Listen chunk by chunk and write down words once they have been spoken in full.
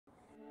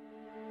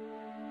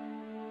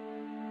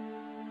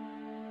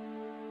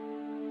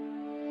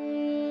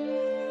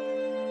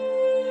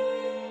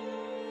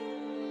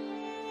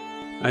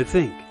I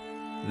think,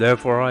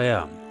 therefore I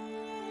am.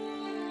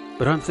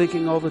 But I'm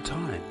thinking all the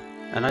time,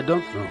 and I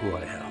don't know who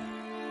I am.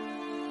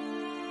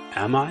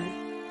 Am I?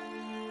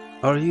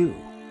 Are you?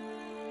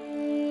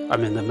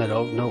 I'm in the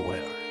middle of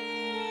nowhere,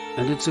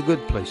 and it's a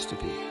good place to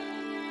be.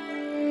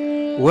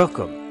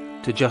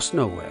 Welcome to Just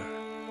Nowhere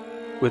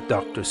with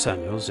Dr.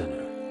 Samuel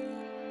Zinner.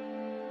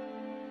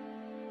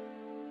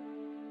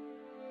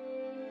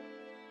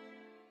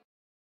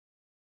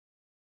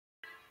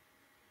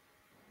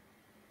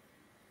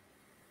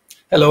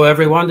 Hello,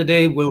 everyone.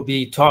 Today we'll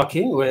be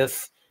talking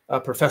with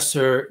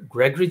Professor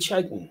Gregory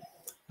Chaitin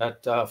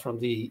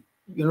from the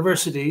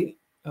University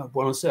of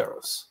Buenos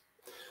Aires.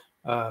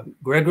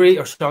 Gregory,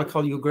 or shall I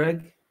call you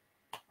Greg?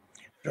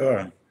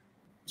 Sure.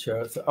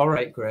 Sure. All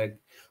right, Greg.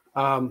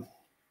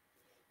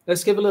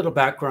 Let's give a little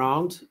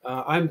background.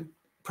 I'm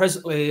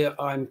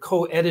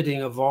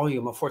co-editing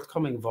a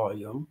forthcoming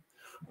volume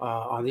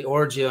on the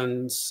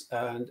origins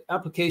and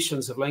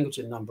applications of language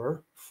and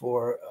number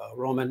for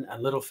Rowman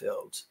and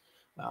Littlefield.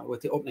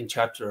 With the opening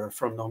chapter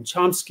from Noam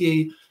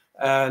Chomsky.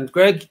 And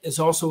Greg is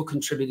also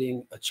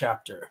contributing a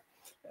chapter.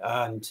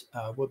 And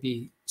we'll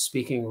be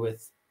speaking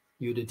with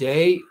you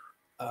today.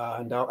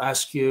 And I'll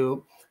ask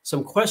you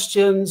some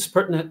questions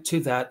pertinent to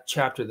that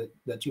chapter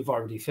that you've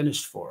already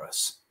finished for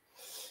us.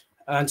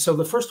 And so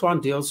the first one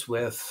deals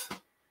with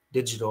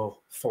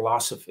digital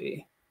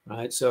philosophy,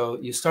 right? So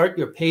you start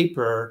your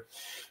paper,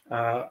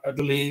 I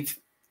believe,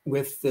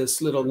 with this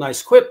little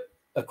nice quip.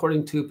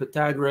 According to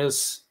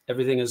Pythagoras,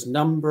 everything is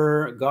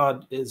number,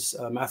 God is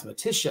a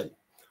mathematician,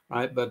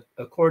 right? But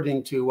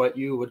according to what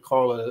you would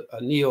call a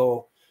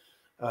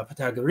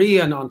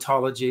neo-Pythagorean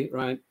ontology,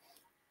 right?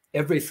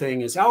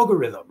 Everything is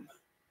algorithm,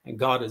 and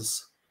God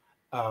is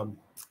a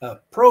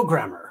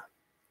programmer,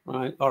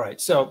 right? All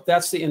right, so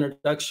that's the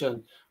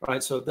introduction,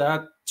 right? So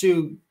that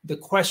to the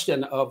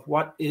question of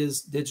what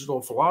is digital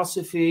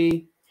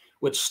philosophy,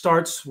 which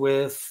starts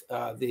with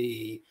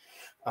the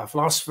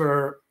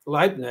philosopher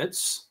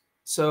Leibniz.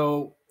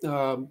 So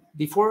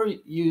before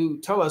you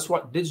tell us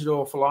what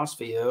digital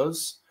philosophy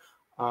is,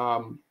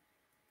 tell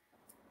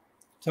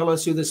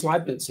us who this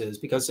Leibniz is,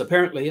 because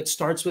apparently it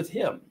starts with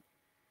him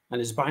and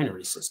his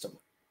binary system.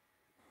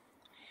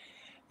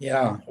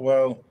 Yeah,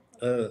 well,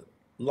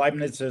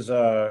 Leibniz is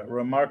a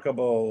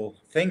remarkable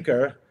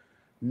thinker,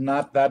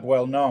 not that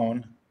well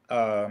known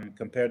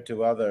compared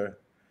to other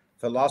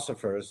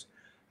philosophers.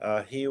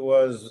 He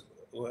was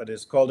what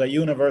is called a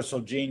universal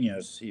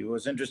genius. He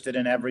was interested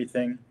in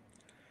everything.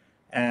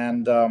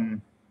 And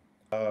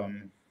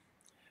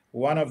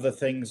one of the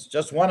things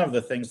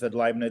that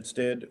Leibniz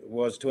did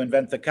was to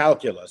invent the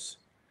calculus.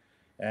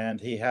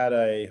 And he had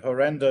a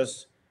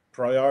horrendous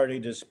priority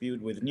dispute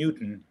with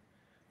Newton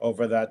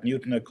over that.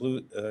 Newton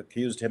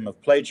accused him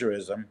of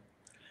plagiarism.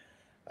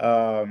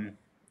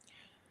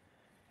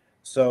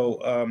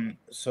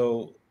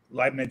 So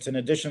Leibniz, in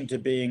addition to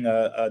being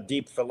a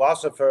deep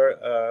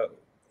philosopher,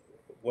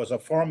 was a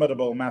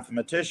formidable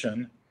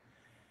mathematician.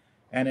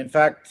 And in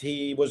fact,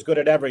 he was good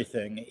at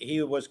everything.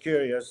 He was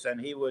curious, and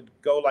he would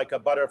go like a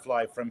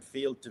butterfly from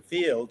field to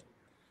field,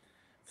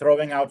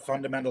 throwing out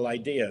fundamental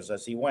ideas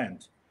as he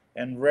went,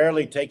 and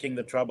rarely taking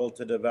the trouble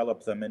to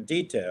develop them in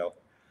detail.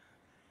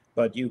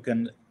 But you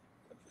can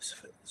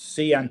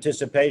see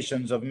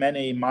anticipations of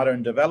many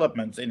modern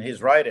developments in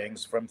his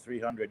writings from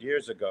 300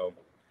 years ago.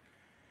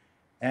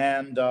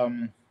 And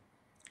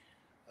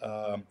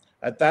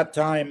at that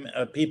time,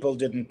 people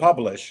didn't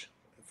publish.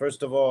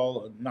 First of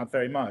all, not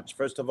very much.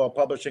 First of all,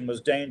 publishing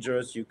was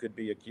dangerous. You could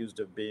be accused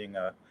of being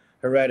a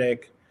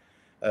heretic.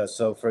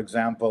 So, for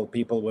example,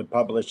 people would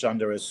publish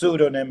under a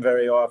pseudonym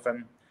very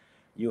often.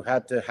 You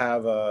had to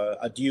have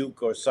a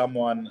duke or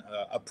someone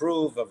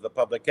approve of the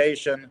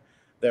publication.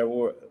 There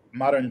were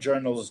modern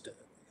journals,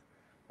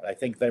 I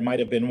think there might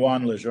have been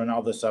one, Le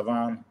Journal de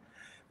Savant.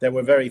 There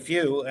were very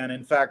few. And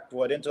in fact,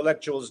 what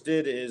intellectuals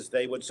did is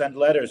they would send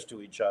letters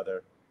to each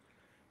other.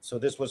 So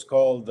this was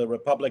called the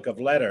Republic of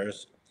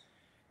Letters.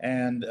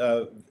 And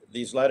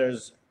these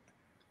letters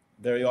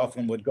very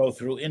often would go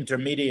through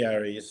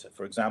intermediaries.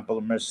 For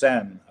example,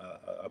 Mersenne,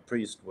 a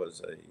priest,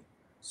 was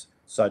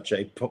such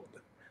a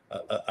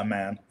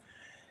man.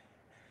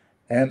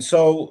 And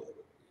so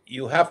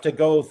you have to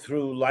go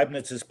through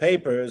Leibniz's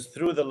papers,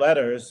 through the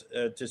letters,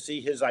 to see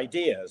his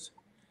ideas.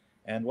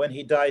 And when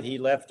he died, he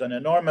left an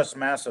enormous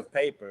mass of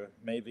paper,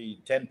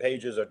 maybe 10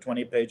 pages or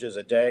 20 pages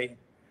a day.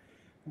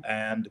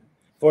 And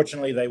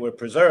fortunately, they were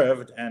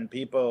preserved, and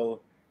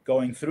people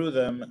going through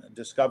them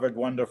discovered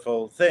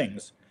wonderful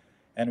things.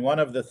 And one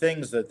of the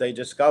things that they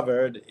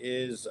discovered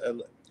is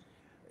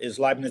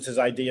Leibniz's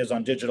ideas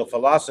on digital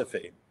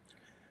philosophy.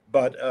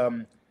 But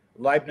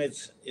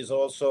Leibniz is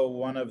also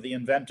one of the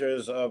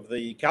inventors of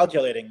the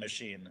calculating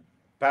machine.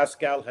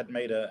 Pascal had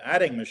made an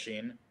adding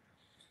machine,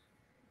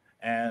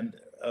 and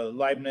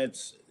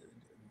Leibniz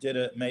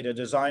made a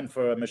design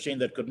for a machine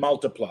that could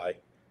multiply,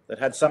 that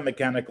had some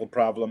mechanical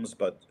problems,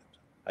 but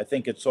I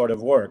think it sort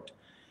of worked.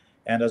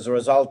 And as a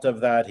result of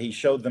that, he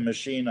showed the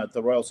machine at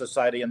the Royal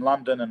Society in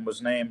London and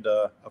was named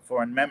a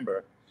foreign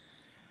member.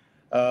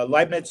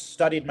 Leibniz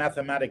studied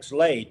mathematics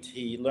late.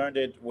 He learned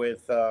it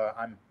with,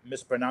 I'm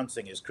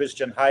mispronouncing his,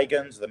 Christian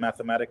Huygens,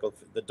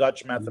 the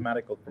Dutch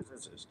mathematical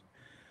physicist,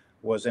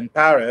 was in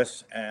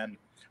Paris, and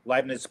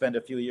Leibniz spent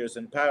a few years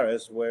in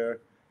Paris where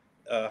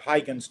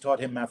Huygens taught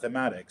him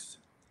mathematics.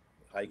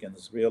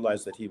 Huygens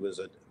realized that he was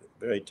a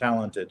very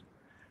talented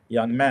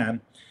young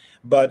man,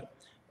 but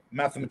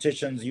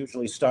mathematicians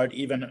usually start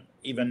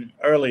even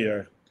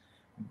earlier.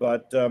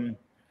 But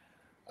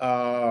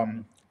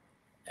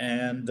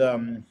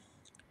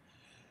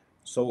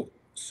so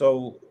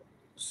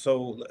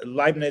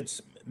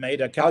Leibniz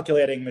made a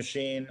calculating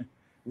machine,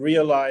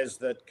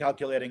 realized that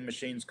calculating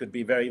machines could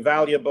be very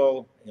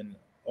valuable in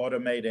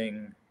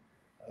automating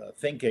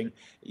thinking.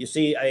 You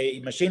see, a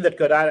machine that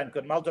could add and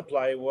could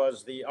multiply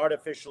was the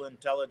artificial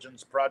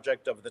intelligence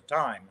project of the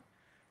time.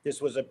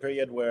 This was a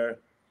period where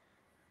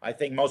I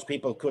think most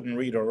people couldn't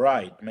read or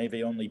write,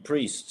 maybe only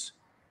priests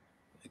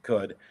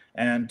could.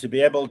 And to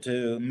be able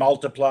to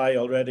multiply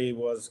already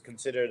was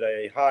considered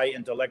a high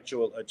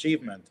intellectual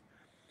achievement.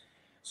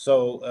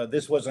 So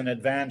this was an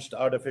advanced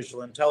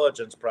artificial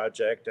intelligence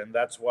project, and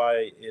that's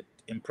why it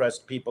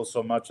impressed people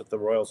so much at the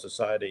Royal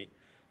Society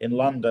in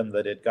London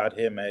that it got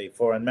him a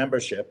foreign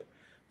membership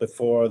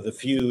before the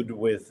feud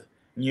with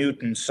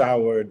Newton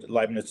soured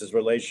Leibniz's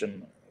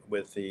relationship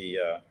with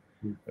the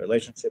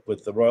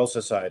Royal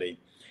Society.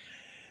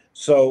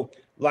 So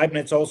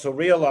Leibniz also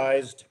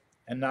realized,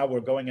 and now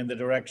we're going in the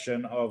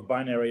direction of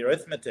binary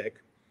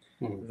arithmetic,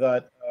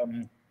 that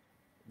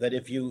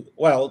if you,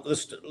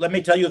 let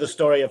me tell you the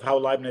story of how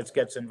Leibniz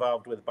gets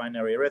involved with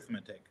binary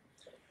arithmetic.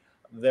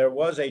 There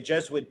was a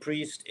Jesuit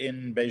priest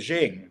in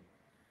Beijing,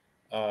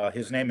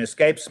 his name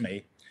escapes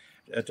me,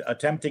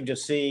 attempting to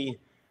see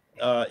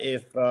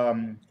if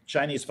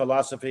Chinese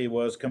philosophy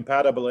was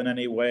compatible in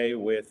any way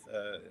with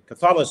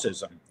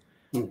Catholicism.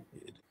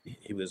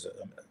 He was,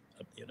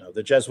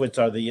 the Jesuits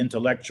are the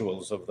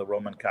intellectuals of the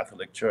Roman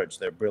Catholic Church.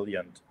 They're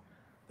brilliant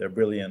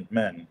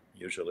men,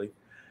 usually,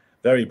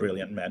 very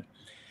brilliant men.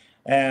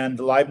 And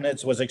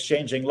Leibniz was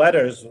exchanging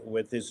letters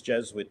with this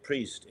Jesuit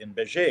priest in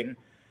Beijing,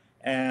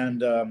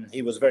 and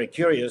he was very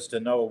curious to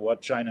know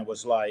what China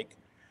was like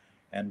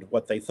and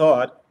what they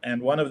thought.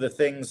 And one of the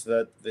things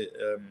that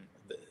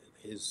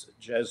his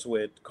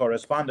Jesuit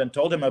correspondent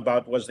told him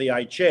about was the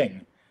I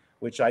Ching,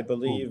 which I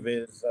believe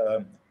is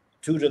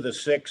 2 to the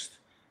 6th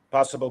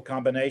possible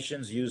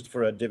combinations used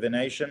for a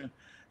divination.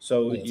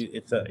 So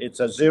it's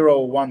a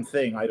 0-1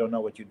 thing. I don't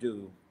know what you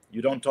do.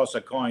 You don't toss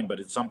a coin, but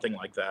it's something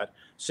like that,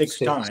 6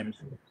 times.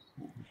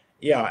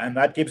 Yeah, and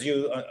that gives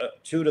you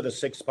 2 to the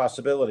 6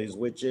 possibilities,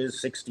 which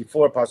is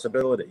 64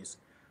 possibilities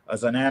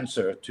as an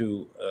answer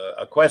to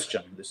a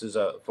question. This is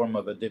a form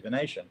of a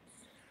divination.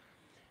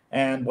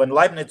 And when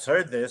Leibniz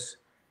heard this,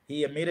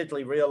 he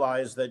immediately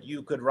realized that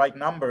you could write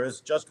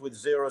numbers just with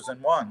zeros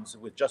and ones,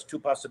 with just 2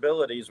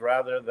 possibilities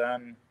rather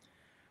than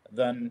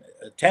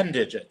 10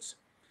 digits.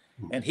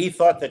 And he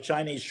thought the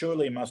Chinese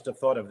surely must have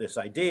thought of this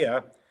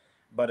idea,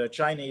 but a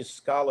Chinese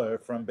scholar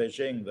from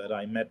Beijing that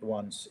I met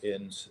once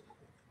in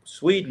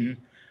Sweden,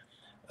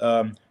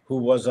 who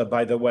was,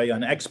 by the way,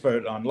 an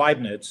expert on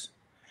Leibniz,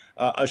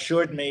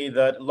 assured me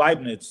that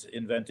Leibniz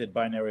invented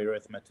binary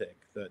arithmetic,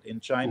 that in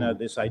China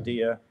this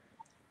idea,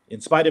 in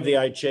spite of the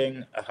I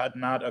Ching, had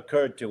not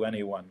occurred to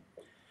anyone.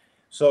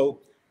 So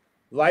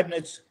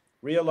Leibniz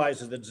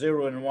realizes that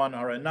 0 and 1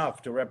 are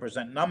enough to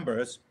represent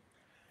numbers,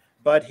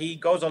 but he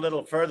goes a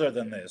little further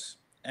than this.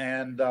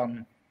 And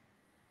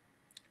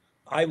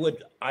I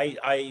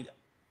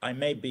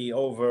may be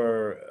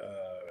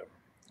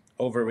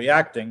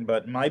overreacting,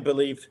 but my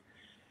belief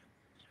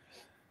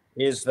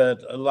is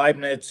that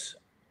Leibniz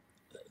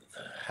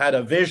had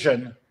a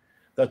vision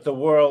that the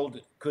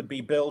world could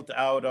be built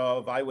out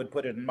of, I would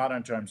put it in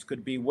modern terms,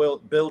 could be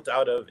built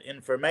out of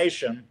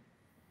information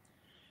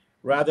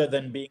rather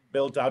than being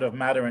built out of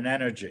matter and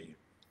energy.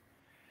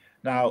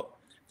 Now,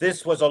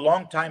 this was a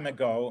long time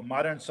ago.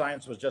 Modern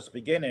science was just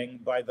beginning.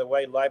 By the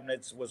way,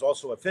 Leibniz was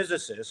also a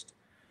physicist.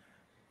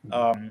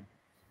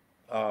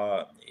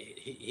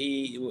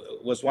 He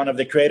was one of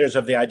the creators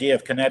of the idea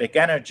of kinetic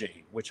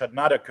energy, which had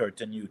not occurred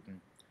to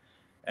Newton.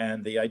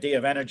 And the idea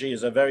of energy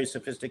is a very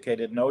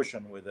sophisticated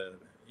notion with an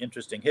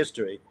interesting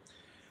history.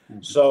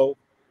 So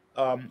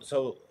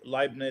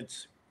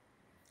Leibniz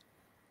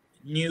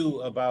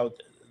knew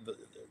about the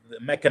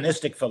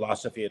mechanistic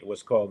philosophy, it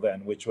was called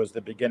then, which was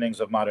the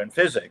beginnings of modern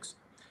physics.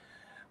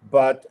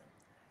 But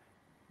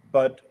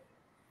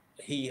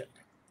he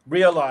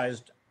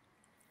realized,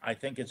 I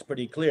think it's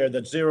pretty clear,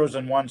 that zeros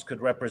and ones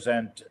could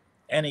represent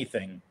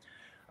anything.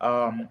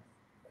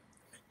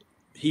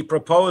 He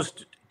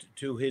proposed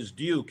to his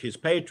duke, his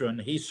patron.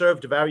 He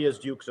served various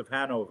dukes of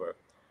Hanover.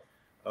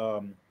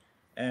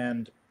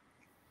 And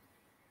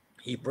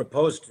he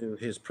proposed to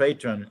his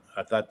patron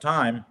at that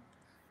time,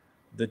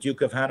 the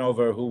Duke of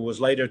Hanover, who was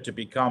later to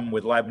become,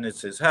 with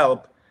Leibniz's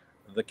help,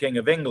 the King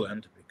of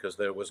England, because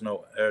there was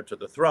no heir to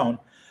the throne.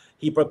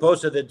 He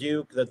proposed to the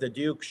Duke that the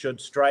Duke should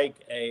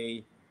strike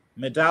a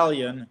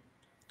medallion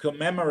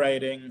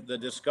commemorating the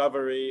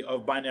discovery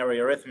of binary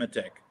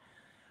arithmetic.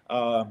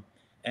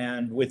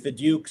 And with the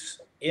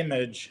Duke's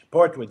image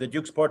portrait, the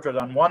Duke's portrait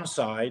on one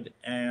side,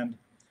 and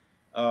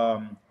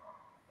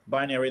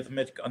binary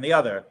arithmetic on the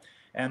other.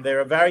 And there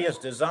are various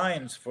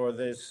designs for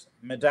this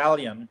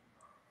medallion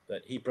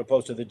that he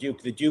proposed to the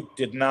Duke. The Duke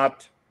did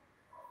not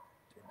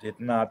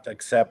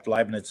accept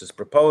Leibniz's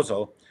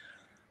proposal.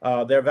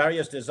 There are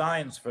various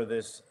designs for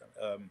this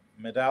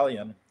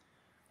medallion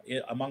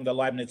among the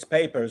Leibniz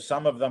papers.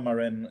 Some of them are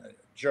in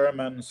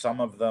German, some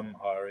of them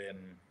are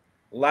in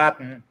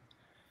Latin.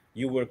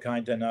 You were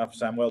kind enough,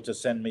 Samuel, to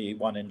send me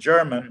one in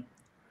German.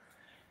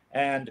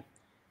 And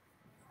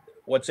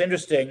what's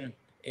interesting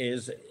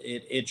is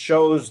it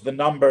shows the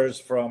numbers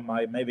from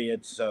maybe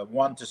it's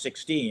 1 to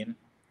 16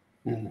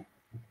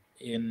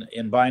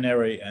 in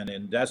binary and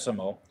in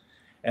decimal.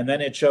 And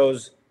then it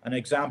shows an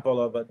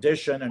example of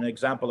addition, an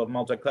example of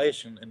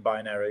multiplication in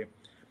binary.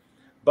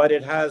 But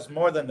it has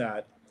more than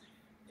that.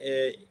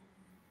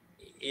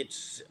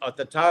 It's at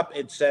the top,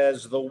 it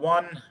says the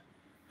one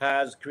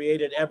has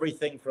created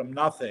everything from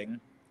nothing.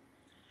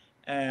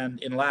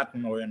 And in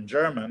Latin or in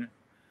German,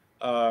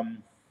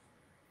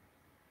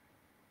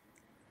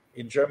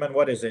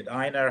 what is it?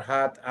 Einer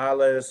hat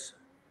alles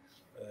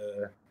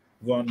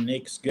von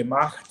nichts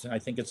gemacht. I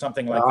think it's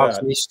something like aus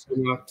that. Nichts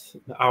gemacht,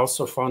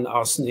 außer von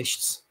aus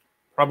nichts.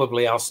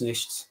 Probably aus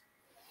nichts.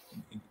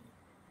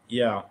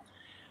 Yeah.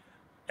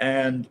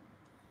 And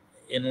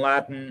in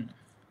Latin,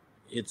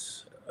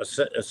 it's a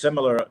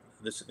similar,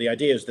 the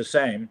idea is the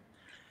same.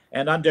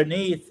 And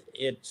underneath,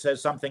 it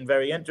says something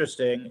very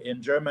interesting.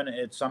 In German,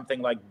 it's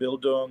something like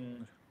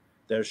Bildung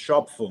der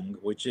Schöpfung,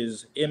 which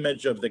is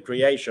image of the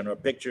creation or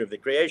picture of the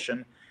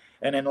creation.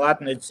 And in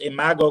Latin, it's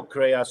imago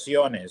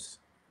creationis,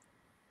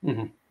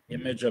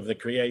 image of the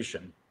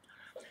creation.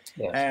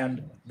 Yes.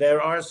 And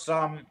there are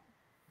some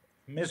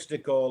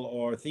mystical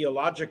or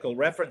theological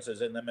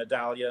references in the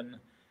medallion.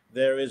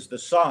 There is the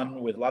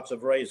sun with lots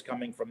of rays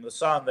coming from the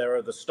sun. There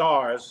are the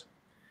stars.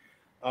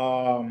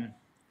 So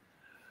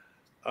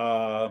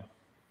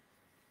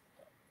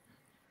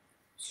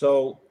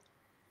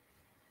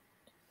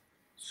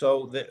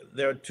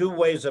there are two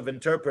ways of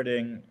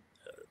interpreting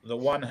the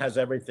one has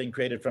everything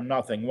created from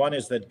nothing. One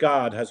is that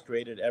God has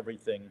created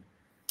everything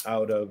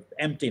out of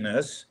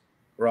emptiness,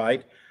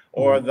 right?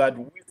 Or that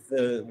with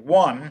the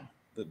one,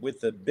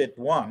 with the bit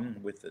one,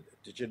 with the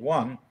digit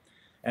one,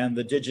 and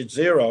the digit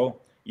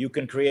 0, you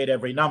can create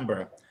every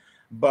number.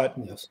 But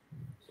Yes.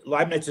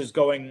 Leibniz is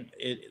going,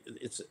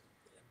 it's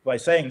by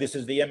saying this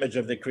is the image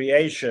of the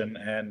creation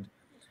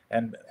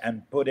and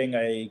putting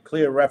a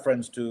clear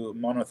reference to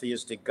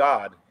monotheistic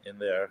God in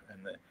there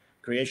and the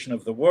creation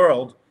of the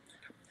world.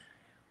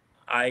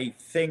 I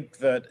think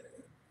that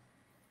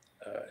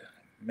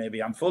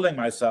maybe I'm fooling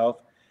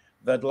myself,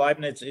 that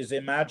Leibniz is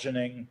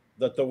imagining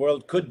that the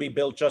world could be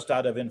built just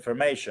out of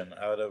information,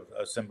 out of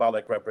a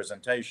symbolic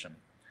representation.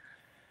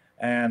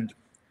 And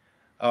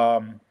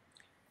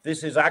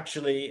this is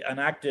actually an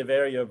active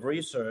area of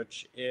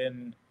research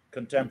in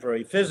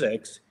contemporary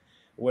physics,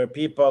 where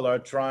people are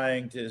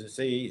trying to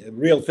see,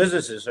 real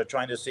physicists are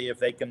trying to see if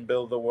they can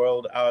build the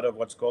world out of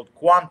what's called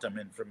quantum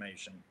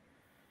information,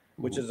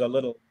 which is a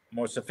little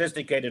more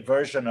sophisticated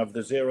version of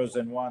the zeros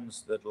and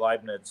ones that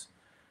Leibniz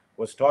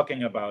was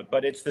talking about.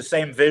 But it's the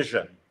same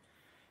vision.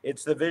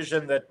 It's the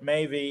vision that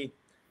maybe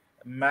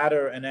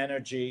matter and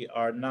energy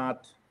are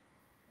not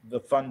the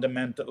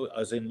fundamental,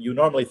 as in you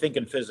normally think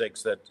in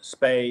physics that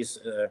space,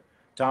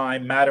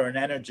 time, matter, and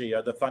energy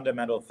are the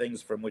fundamental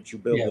things from which you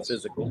build the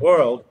physical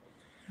world.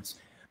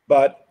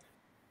 But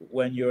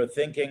when you're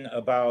thinking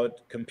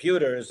about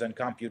computers and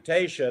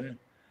computation,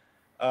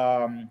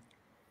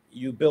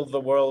 you build the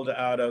world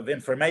out of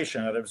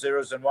information, out of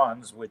zeros and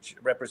ones, which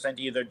represent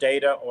either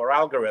data or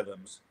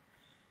algorithms.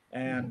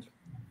 And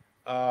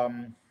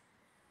I'm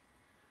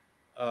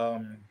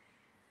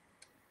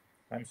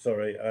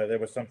sorry, there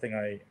was something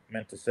I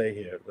meant to say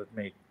here. Let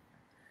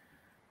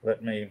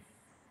me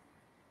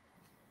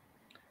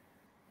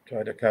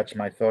try to catch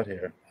my thought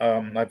here.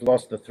 I've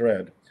lost the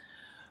thread.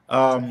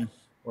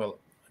 Well,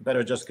 I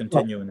better just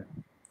continue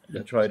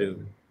and try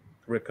to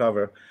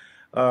recover.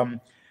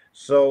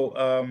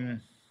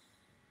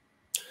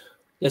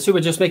 Yes, we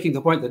were just making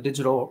the point that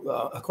digital,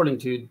 according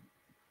to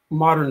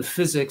modern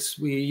physics,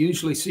 we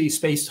usually see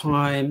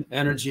space-time,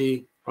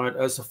 energy, right,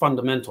 as the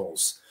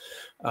fundamentals.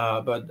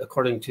 But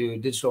according to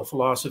digital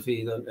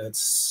philosophy, then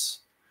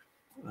it's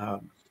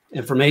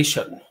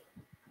information,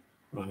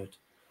 right?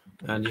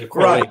 And you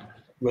correlate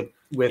with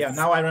yeah.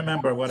 Now I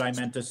remember what I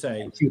meant to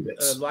say.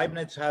 Qubits.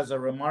 Leibniz has a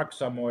remark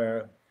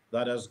somewhere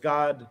that as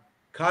God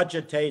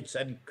cogitates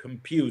and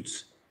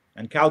computes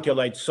and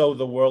calculates, so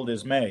the world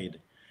is made.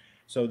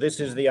 So this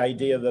is the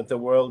idea that the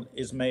world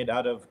is made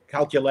out of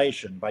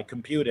calculation by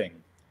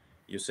computing,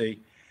 you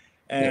see.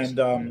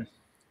 And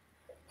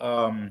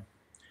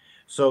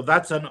so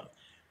that's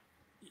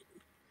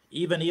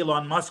even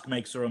Elon Musk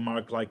makes a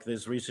remark like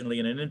this recently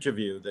in an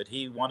interview, that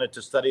he wanted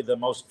to study the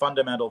most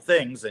fundamental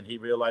things, and he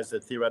realized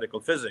that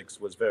theoretical physics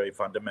was very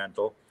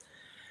fundamental.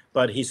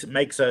 But he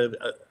makes an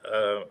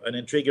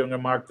intriguing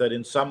remark that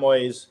in some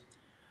ways,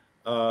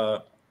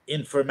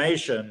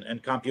 information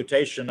and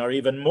computation are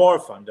even more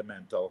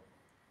fundamental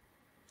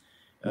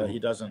He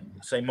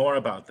doesn't say more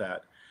about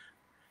that.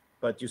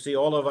 But you see,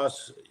 all of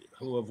us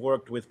who have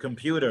worked with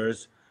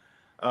computers,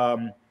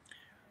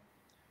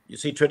 you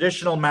see,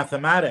 traditional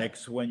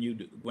mathematics, when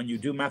you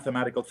do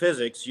mathematical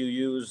physics, you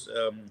use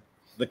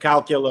the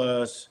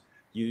calculus,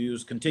 you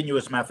use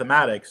continuous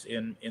mathematics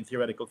in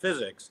theoretical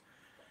physics.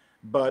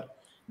 But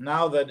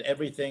now that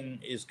everything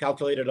is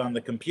calculated on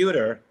the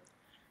computer,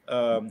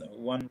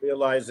 one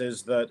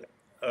realizes that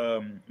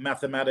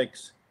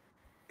mathematics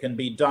can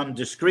be done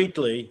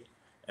discretely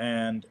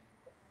and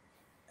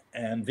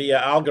via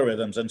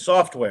algorithms and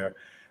software.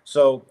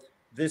 So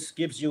this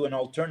gives you an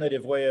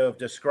alternative way of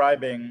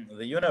describing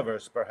the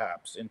universe,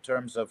 perhaps, in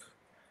terms of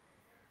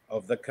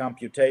the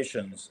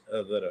computations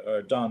that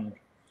are done.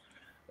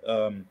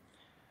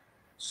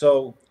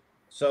 So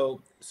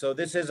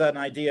this is an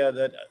idea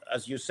that,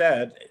 as you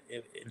said,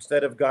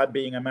 instead of God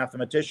being a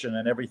mathematician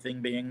and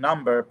everything being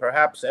number,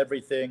 perhaps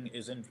everything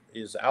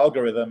is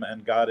algorithm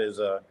and God is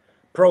a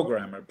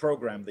programmer,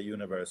 program the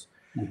universe.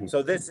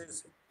 So this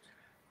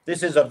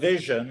is a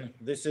vision,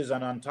 this is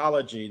an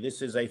ontology,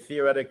 this is a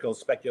theoretical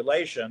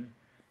speculation,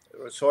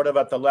 sort of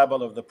at the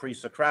level of the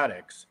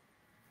pre-Socratics,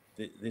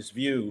 this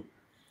view.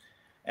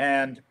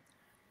 And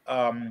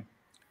I'm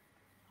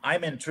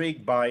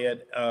intrigued by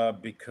it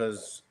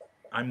because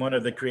I'm one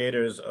of the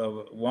creators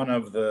of one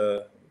of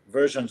the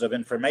versions of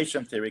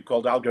information theory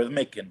called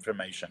algorithmic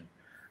information,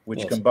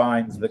 which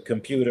combines the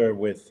computer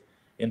with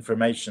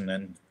information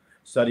and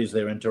studies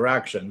their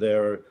interaction.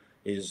 There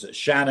is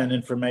Shannon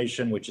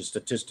information, which is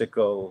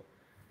statistical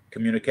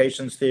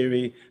communications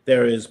theory.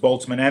 There is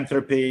Boltzmann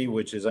entropy,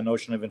 which is a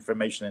notion of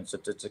information in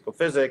statistical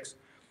physics.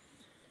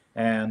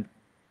 And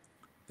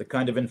the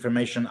kind of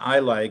information I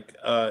like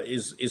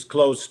is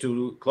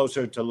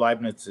closer to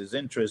Leibniz's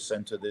interests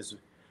and to this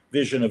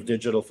vision of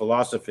digital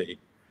philosophy.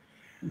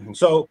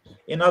 So,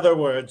 in other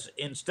words,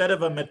 instead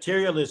of a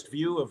materialist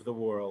view of the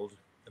world,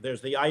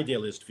 there's the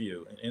idealist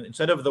view.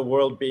 Instead of the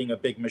world being a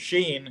big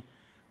machine,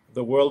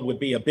 the world would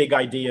be a big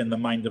idea in the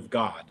mind of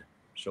God,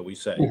 shall we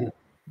say.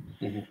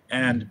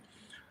 And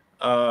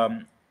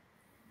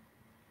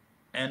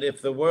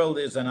if the world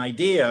is an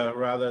idea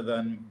rather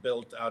than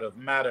built out of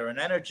matter and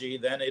energy,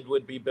 then it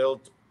would be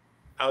built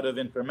out of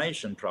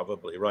information,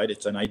 probably, right?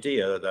 It's an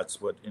idea. That's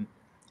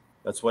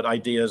what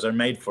ideas are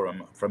made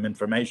from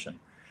information.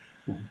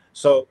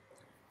 So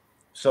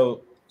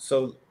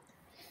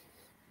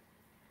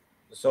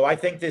I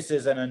think this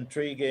is an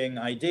intriguing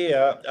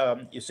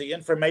idea. You see,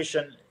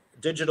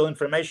 digital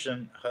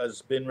information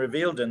has been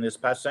revealed in this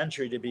past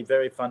century to be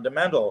very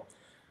fundamental.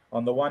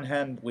 On the one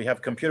hand, we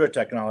have computer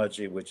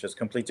technology, which has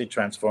completely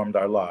transformed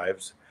our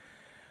lives,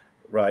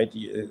 right?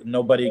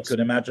 Nobody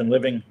could imagine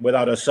living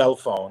without a cell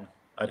phone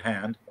at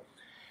hand.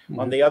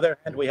 On the other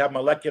hand, we have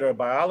molecular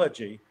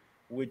biology,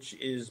 which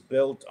is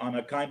built on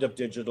a kind of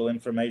digital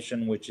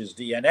information, which is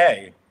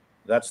DNA.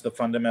 That's the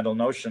fundamental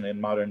notion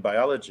in modern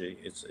biology.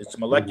 It's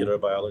molecular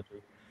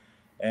biology,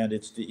 and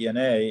it's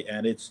DNA,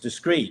 and it's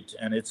discrete,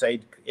 and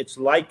it's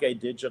like a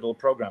digital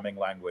programming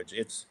language.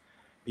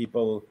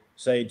 People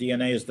say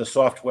DNA is the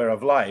software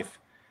of life,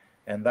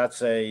 and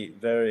that's a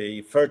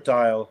very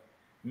fertile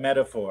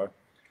metaphor.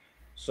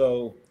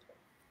 So,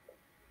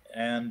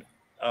 and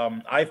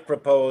I've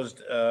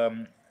proposed,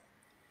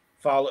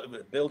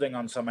 building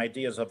on some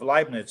ideas of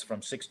Leibniz from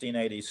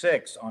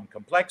 1686 on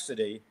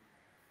complexity,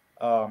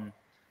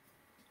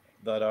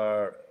 that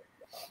are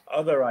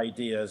other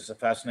ideas,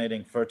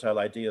 fascinating, fertile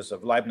ideas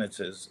of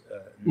Leibniz's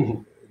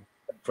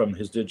from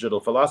his digital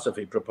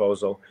philosophy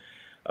proposal.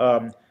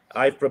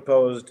 I've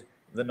proposed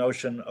the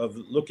notion of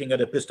looking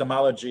at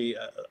epistemology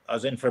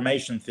as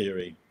information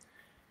theory,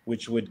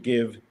 which would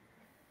give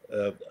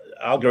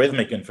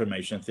algorithmic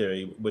information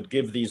theory, would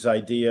give these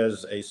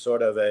ideas a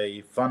sort of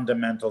a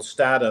fundamental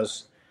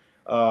status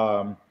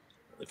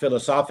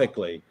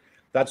philosophically.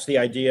 That's the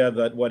idea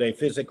that what a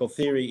physical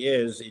theory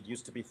is, it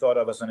used to be thought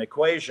of as an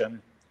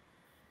equation,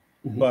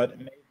 but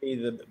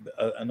maybe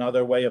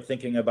another way of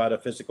thinking about a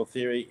physical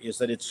theory is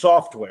that it's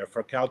software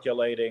for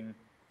calculating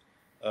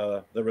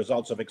the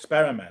results of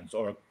experiments,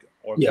 or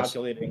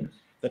calculating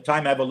the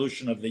time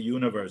evolution of the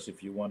universe,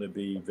 if you want to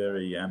be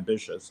very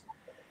ambitious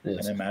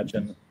and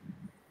imagine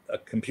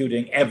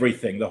computing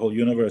everything, the whole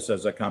universe,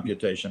 as a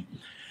computation.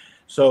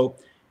 So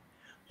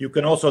you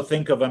can also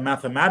think of a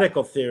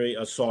mathematical theory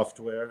as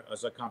software,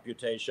 as a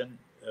computation,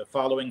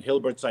 following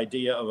Hilbert's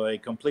idea of a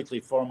completely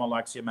formal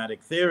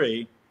axiomatic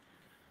theory,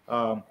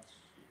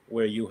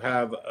 where you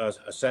have a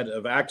set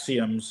of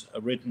axioms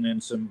written in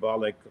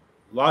symbolic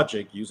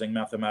logic using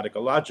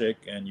mathematical logic,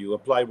 and you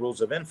apply rules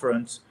of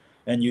inference,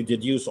 and you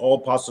deduce all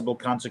possible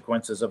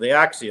consequences of the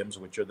axioms,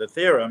 which are the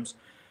theorems.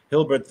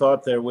 Hilbert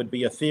thought there would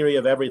be a theory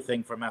of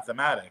everything for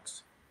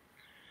mathematics.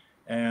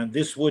 And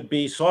this would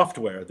be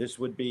software. This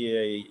would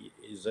be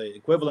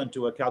equivalent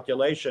to a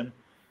calculation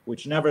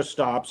which never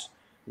stops,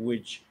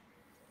 which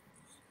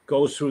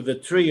goes through the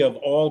tree of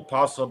all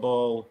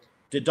possible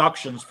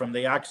deductions from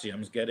the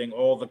axioms, getting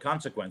all the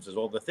consequences,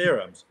 all the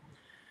theorems.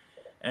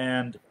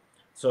 And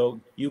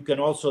so you can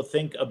also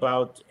think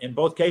about, in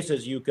both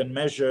cases, you can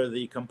measure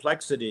the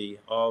complexity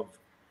of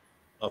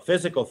a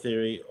physical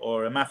theory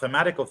or a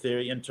mathematical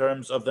theory in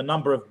terms of the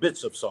number of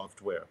bits of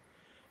software.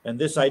 And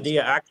this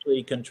idea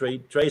actually can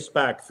trace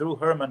back through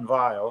Hermann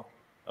Weyl,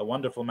 a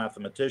wonderful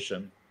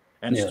mathematician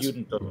and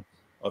student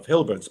of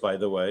Hilbert's, by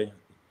the way,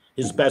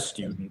 his best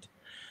student,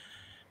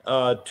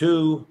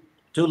 to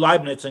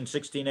Leibniz in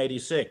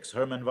 1686.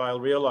 Hermann Weyl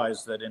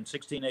realized that in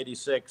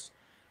 1686,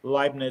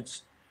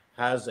 Leibniz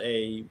has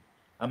a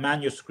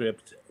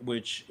manuscript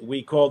which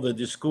we call the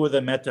Discours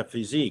de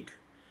Métaphysique.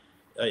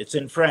 It's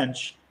in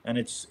French, and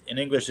it's in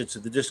English, it's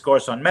the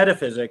Discourse on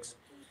Metaphysics.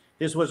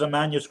 This was a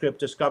manuscript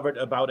discovered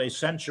about a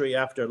century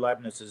after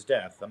Leibniz's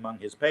death among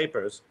his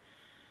papers.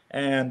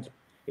 And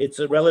it's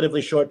a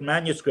relatively short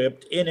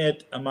manuscript. In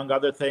it, among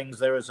other things,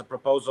 there is a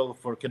proposal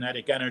for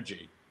kinetic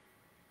energy,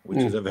 which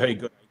is a very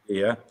good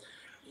idea.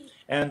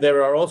 And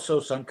there are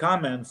also some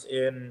comments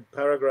in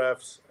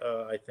paragraphs,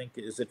 I think,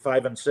 is it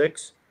 5 and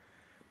 6,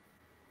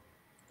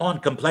 on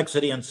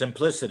complexity and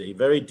simplicity,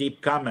 very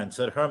deep comments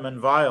that Hermann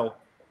Weyl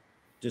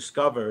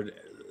discovered.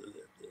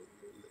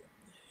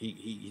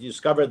 He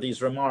discovered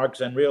these remarks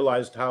and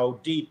realized how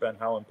deep and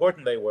how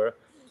important they were.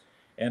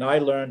 And I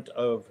learned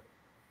of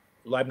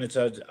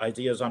Leibniz's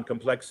ideas on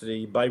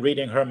complexity by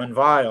reading Hermann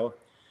Weyl.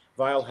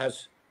 Weyl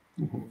was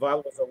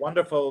a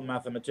wonderful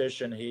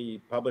mathematician.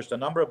 He published a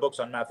number of books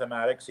on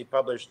mathematics. He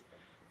published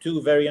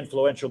 2 very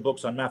influential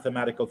books on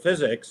mathematical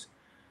physics,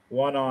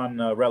 one on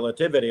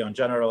relativity, on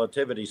general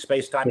relativity,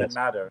 space-time and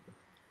matter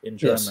in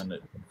German,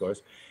 of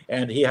course.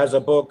 And he has a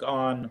book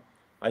on,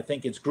 I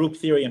think it's group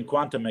theory and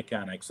quantum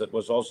mechanics, that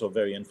was also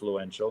very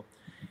influential.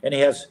 And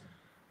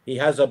he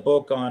has a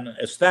book on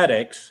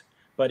aesthetics,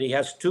 but he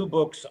has 2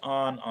 books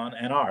on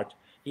art.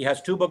 He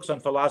has 2 books on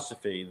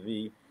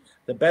philosophy.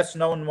 The best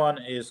known one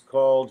is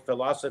called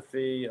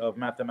Philosophy of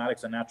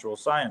Mathematics and Natural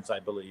Science, I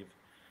believe.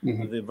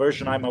 The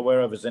version I'm aware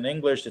of is in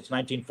English. It's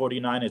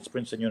 1949. It's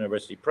Princeton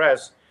University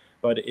Press,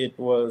 but it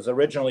was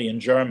originally in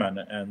German,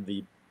 and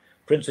the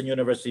Princeton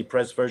University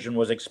Press version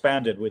was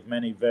expanded with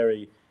many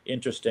very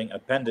interesting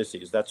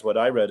appendices. That's what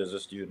I read as a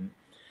student.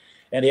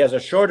 And he has a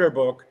shorter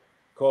book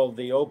called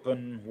The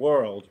Open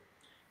World,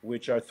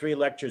 which are 3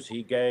 lectures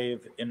he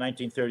gave in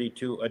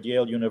 1932 at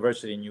Yale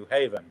University in New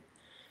Haven.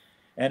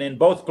 And in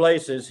both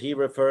places, he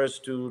refers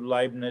to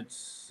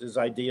Leibniz's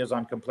ideas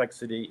on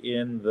complexity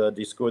in the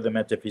Discours de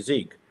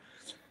Métaphysique.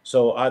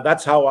 So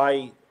that's how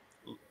I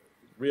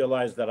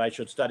realized that I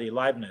should study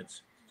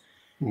Leibniz.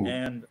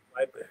 And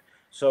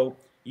so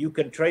you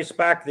can trace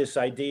back this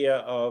idea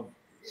of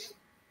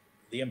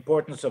the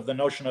importance of the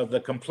notion of the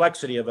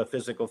complexity of a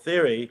physical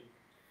theory,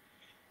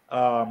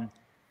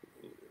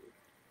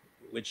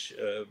 which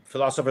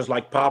philosophers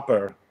like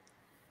Popper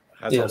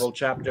has a whole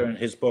chapter in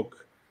his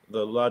book,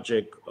 The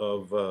Logic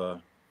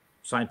of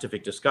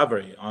Scientific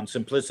Discovery, on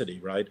simplicity,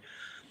 right?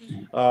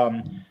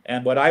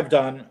 And what I've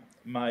done,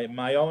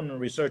 my own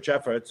research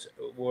efforts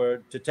were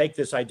to take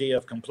this idea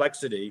of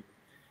complexity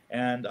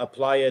and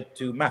apply it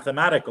to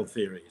mathematical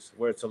theories,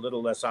 where it's a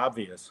little less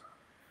obvious.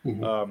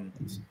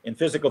 In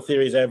physical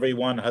theories,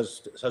 everyone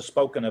has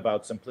spoken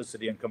about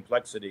simplicity and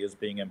complexity as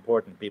being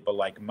important, people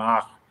like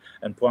Mach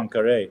and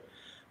Poincaré.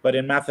 But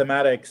in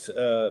mathematics,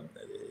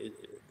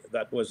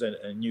 that was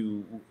a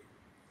new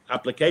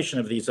application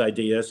of these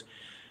ideas.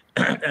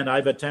 And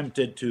I've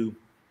attempted to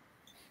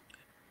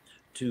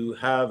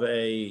have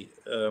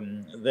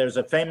there's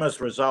a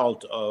famous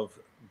result of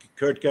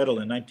Kurt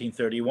Gödel in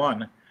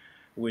 1931,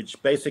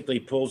 which basically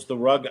pulls the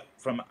rug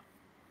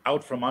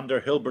out from under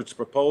Hilbert's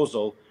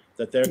proposal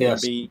that there can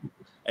be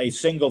a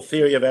single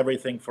theory of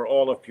everything for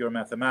all of pure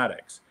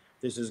mathematics.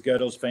 This is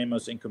Gödel's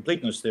famous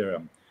incompleteness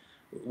theorem,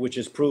 which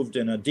is proved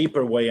in a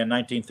deeper way in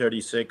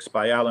 1936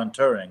 by Alan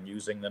Turing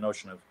using the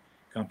notion of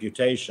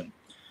computation.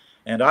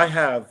 And I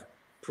have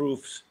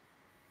proofs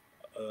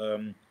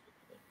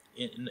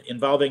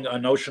involving a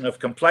notion of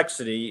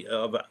complexity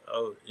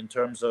in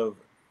terms of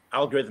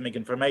algorithmic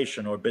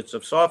information or bits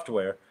of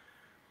software,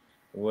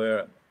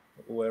 where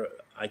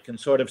I can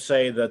sort of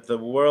say that the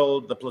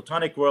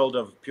Platonic world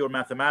of pure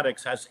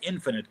mathematics has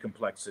infinite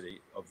complexity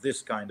of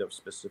this kind of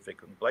specific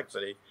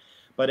complexity,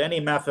 but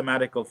any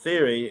mathematical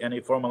theory, any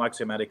formal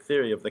axiomatic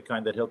theory of the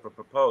kind that Hilbert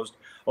proposed,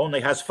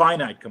 only has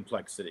finite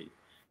complexity,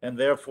 and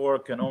therefore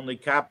can only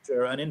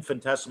capture an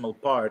infinitesimal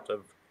part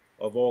of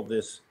all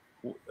this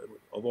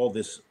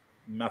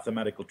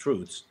mathematical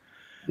truths.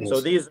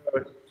 So these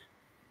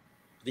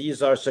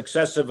are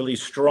successively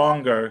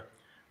stronger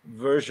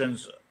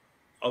versions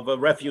of a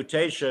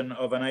refutation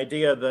of an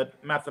idea that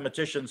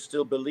mathematicians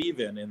still believe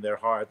in their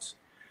hearts.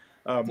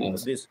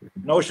 This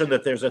notion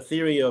that there's a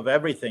theory of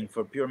everything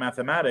for pure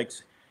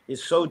mathematics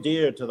is so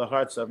dear to the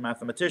hearts of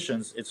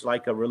mathematicians, it's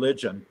like a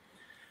religion.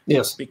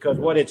 Because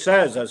what it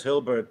says, as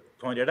Hilbert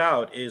pointed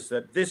out, is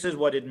that this is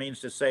what it means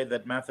to say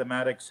that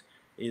mathematics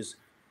is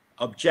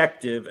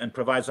objective and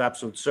provides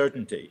absolute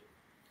certainty.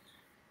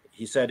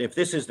 He said, if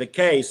this is the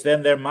case,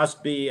 then there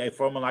must be a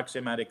formal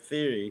axiomatic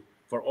theory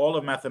for all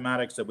of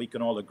mathematics that we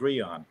can all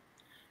agree on.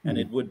 And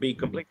it would be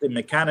completely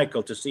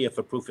mechanical to see if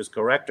a proof is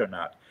correct or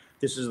not.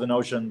 This is the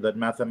notion that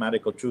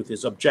mathematical truth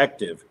is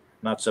objective,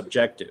 not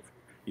subjective.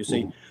 You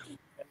see,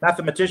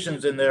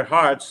 mathematicians in their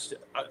hearts,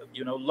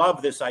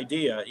 love this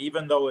idea,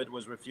 even though it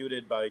was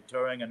refuted by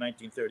Turing in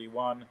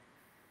 1931,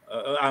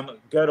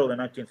 Gödel in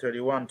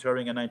 1931,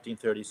 Turing in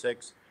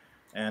 1936,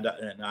 and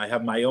I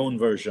have my own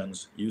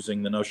versions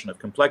using the notion of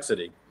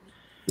complexity.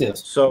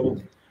 Yes.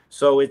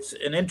 So it's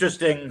an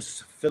interesting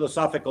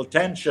philosophical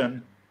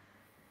tension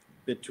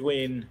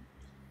between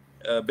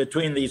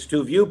these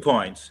two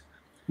viewpoints,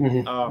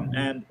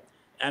 and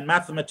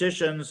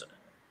mathematicians,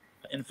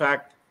 in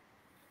fact,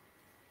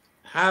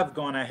 have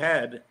gone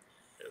ahead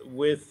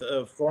with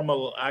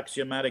formal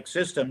axiomatic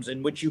systems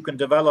in which you can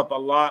develop a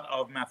lot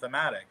of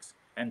mathematics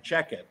and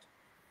check it.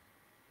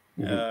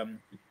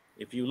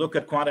 If you look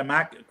at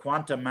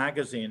Quantum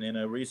Magazine in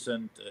a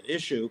recent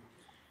issue,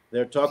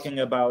 they're talking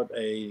about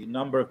a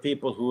number of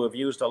people who have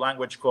used a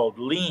language called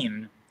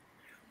Lean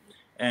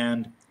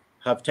and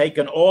have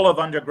taken all of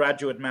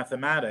undergraduate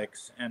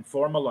mathematics and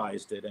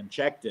formalized it and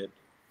checked it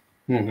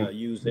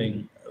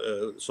using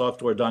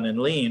software done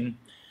in Lean.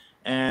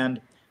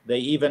 And they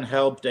even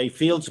helped a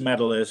Fields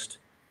medalist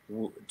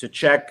to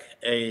check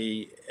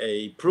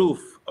a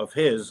proof of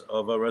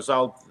a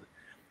result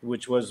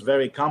which was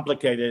very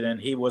complicated, and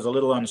he was a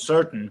little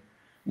uncertain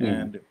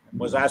and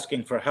was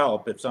asking for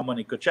help if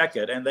someone could check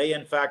it. And they,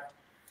 in fact,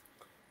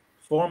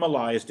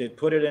 formalized it,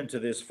 put it into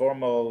this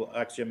formal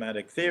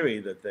axiomatic theory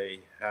that they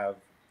have.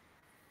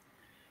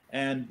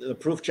 And the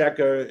proof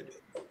checker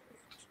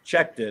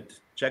checked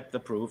the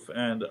proof,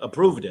 and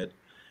approved it.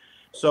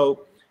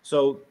 So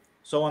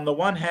on the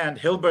one hand,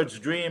 Hilbert's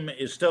dream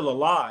is still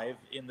alive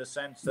in the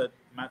sense that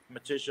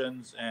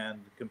mathematicians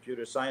and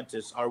computer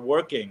scientists are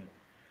working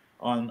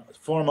on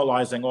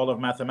formalizing all of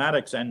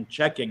mathematics and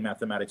checking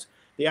mathematics.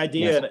 The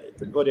idea,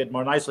 to put it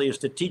more nicely, is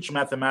to teach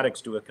mathematics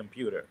to a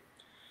computer.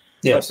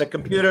 But the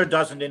computer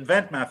doesn't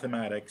invent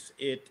mathematics.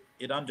 It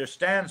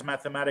understands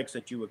mathematics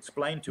that you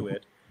explain to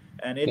it,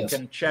 and it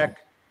can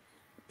check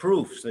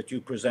proofs that you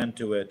present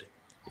to it.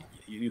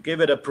 You give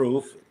it a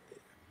proof,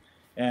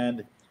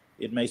 and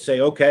it may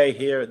say, okay,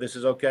 here, this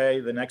is okay.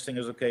 The next thing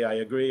is okay. I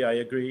agree.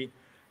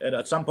 And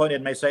at some point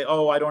it may say,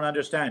 oh, I don't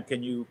understand.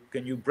 Can you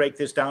break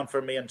this down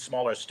for me in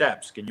smaller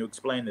steps? Can you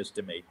explain this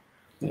to me?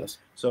 Yes.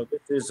 So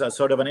this is a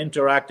sort of an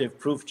interactive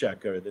proof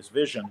checker, this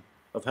vision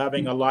of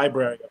having a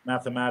library of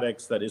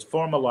mathematics that is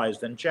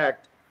formalized and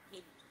checked.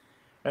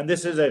 And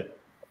this is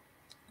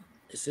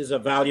a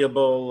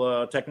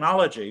valuable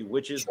technology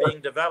which is being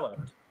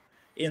developed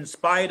in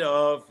spite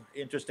of,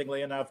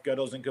 interestingly enough,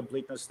 Gödel's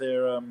incompleteness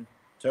theorem,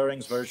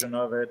 Turing's version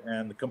of it,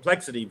 and the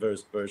complexity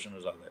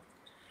versions of it.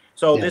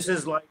 So this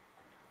is like,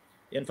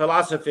 in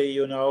philosophy,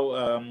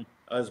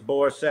 as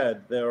Bohr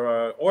said, there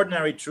are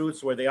ordinary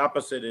truths where the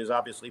opposite is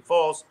obviously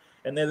false,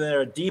 and then there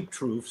are deep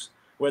truths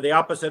where the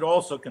opposite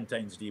also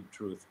contains deep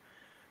truth.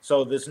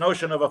 So this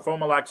notion of a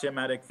formal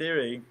axiomatic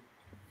theory,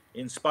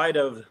 in spite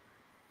of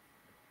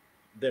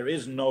there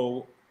is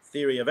no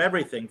theory of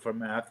everything for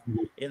math,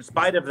 in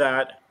spite of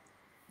that,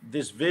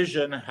 this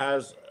vision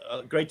has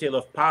a great deal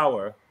of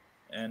power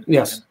and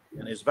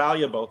is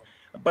valuable.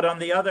 But on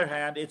the other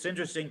hand, it's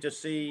interesting to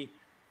see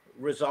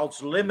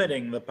results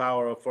limiting the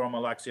power of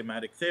formal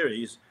axiomatic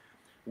theories,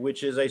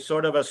 which is a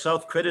sort of a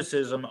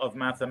self-criticism of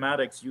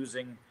mathematics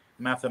using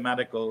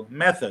mathematical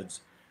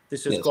methods.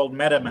 This is called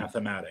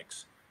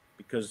meta-mathematics,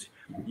 because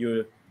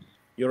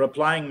you're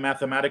applying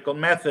mathematical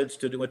methods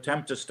to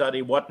attempt to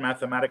study what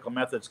mathematical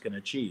methods can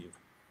achieve.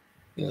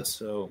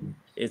 So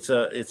it's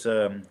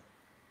a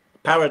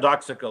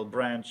paradoxical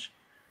branch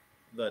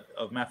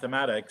of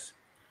mathematics,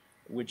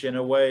 which in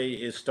a way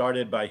is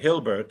started by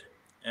Hilbert,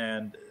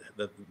 and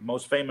the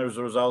most famous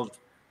result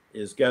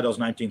is Gödel's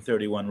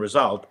 1931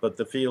 result, but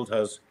the field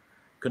has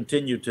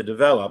continued to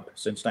develop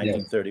since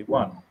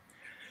 1931.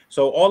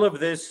 So all of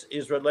this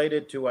is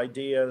related to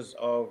ideas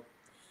of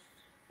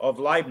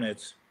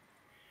Leibniz.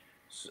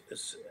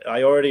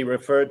 I already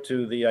referred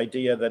to the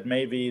idea that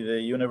maybe the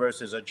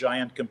universe is a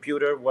giant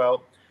computer.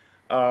 Well,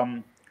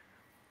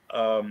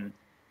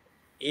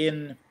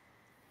 in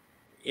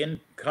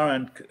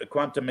current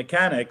quantum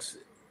mechanics,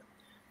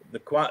 the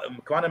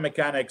quantum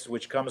mechanics,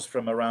 which comes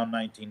from around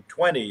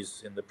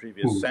 1920s in the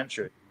previous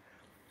century,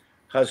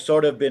 has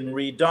sort of been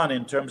redone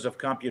in terms of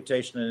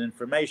computation and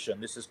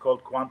information. This is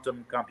called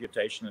quantum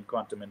computation and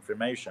quantum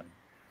information.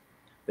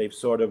 They've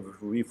sort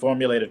of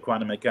reformulated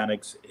quantum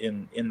mechanics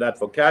in that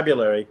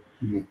vocabulary.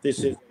 This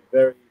is a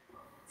very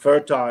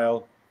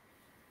fertile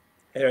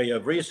area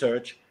of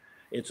research.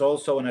 It's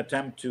also an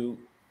attempt to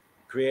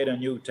create a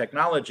new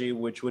technology,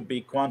 which would be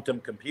quantum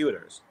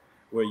computers,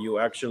 where you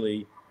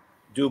actually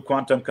do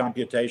quantum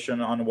computation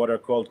on what are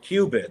called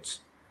qubits,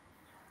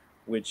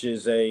 which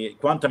is a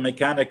quantum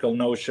mechanical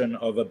notion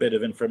of a bit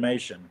of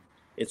information.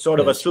 It's sort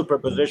of a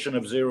superposition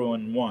of 0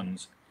 and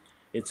 1s.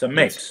 It's a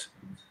mix.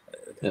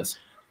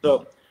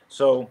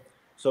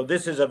 So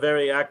this is a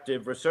very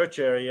active research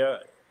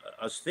area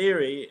as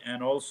theory,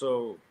 and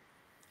also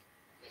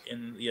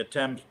in the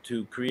attempt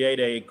to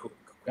create a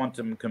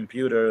quantum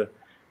computer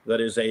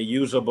that is a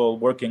usable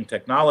working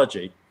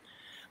technology.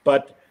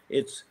 But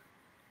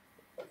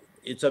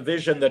it's a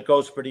vision that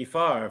goes pretty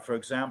far. For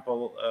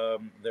example,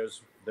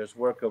 there's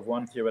work of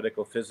one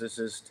theoretical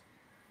physicist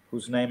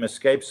whose name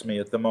escapes me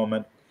at the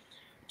moment,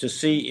 to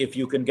see if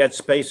you can get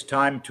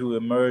space-time to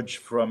emerge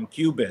from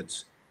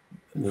qubits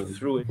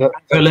through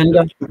entanglement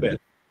of qubits.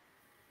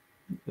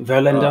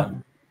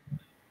 Verlander,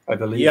 I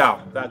believe.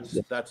 Yeah, that's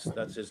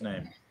his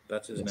name.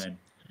 That's his name.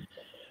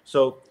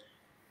 So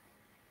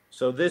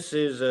this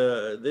is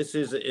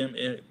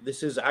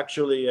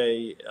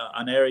actually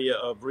an area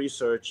of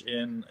research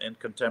in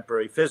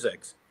contemporary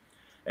physics,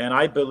 and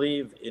I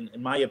believe, in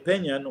my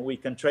opinion, we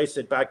can trace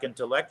it back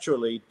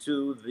intellectually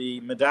to the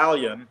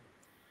medallion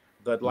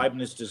that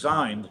Leibniz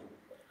designed,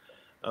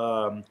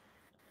 so.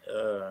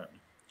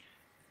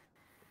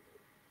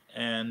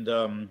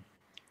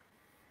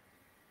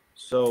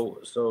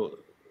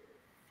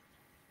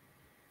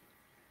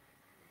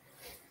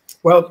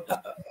 Well,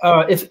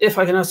 if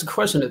I can ask a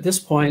question at this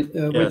point,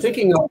 yes. We're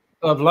thinking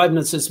of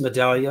Leibniz's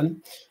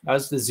medallion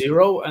as the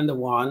 0 and the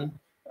 1,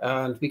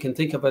 and we can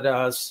think of it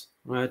as,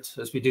 right,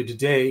 as we do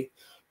today,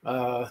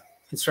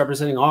 it's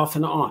representing off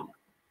and on,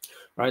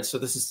 right? So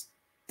this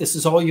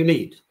is all you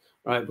need,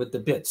 right, with the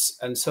bits.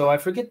 And so I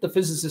forget the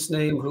physicist's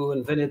name who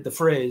invented the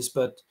phrase,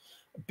 but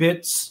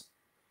bits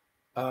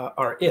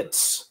are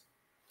its,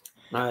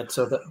 right?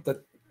 So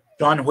the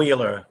John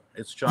Wheeler.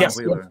 It's John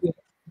Wheeler. Yes.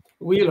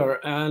 Wheeler,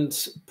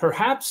 and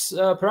perhaps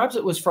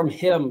it was from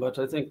him, but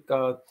I think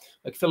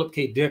like Philip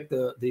K. Dick,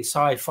 the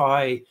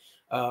sci-fi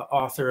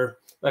author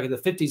back in the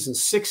 50s and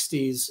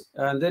 60s,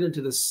 and then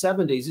into the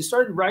 70s, he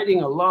started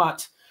writing a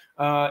lot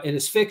in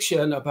his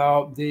fiction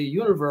about the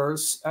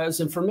universe as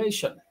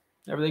information.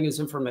 Everything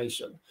is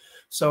information.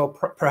 So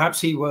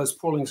perhaps he was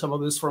pulling some of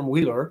this from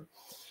Wheeler.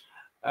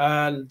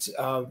 And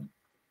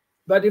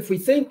but if we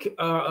think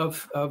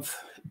of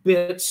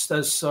bits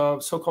as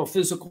so-called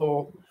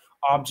physical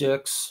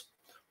objects,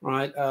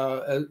 right,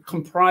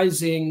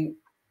 comprising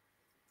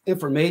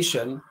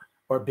information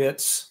or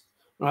bits,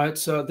 right?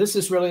 So this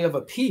is really of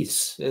a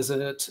piece,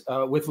 isn't it,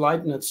 with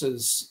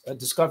Leibniz's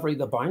discovery of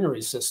the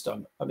binary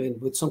system. I mean,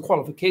 with some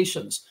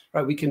qualifications,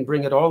 right? We can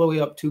bring it all the way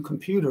up to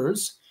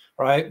computers,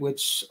 right,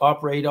 which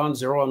operate on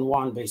 0 and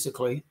 1,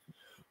 basically,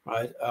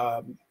 right,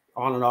 on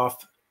and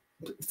off,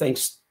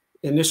 thanks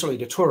initially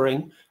to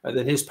Turing, and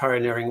then his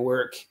pioneering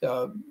work.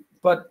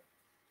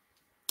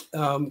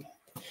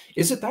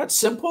 Is it that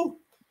simple?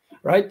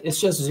 Right? It's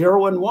just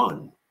 0 and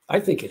 1. I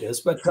think it is,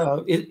 but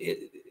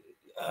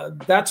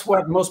that's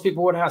what most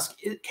people would ask.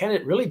 Can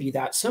it really be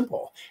that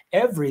simple?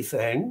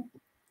 Everything,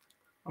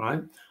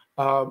 right,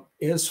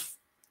 is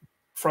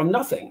from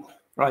nothing,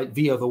 right,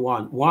 via the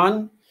 1.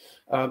 1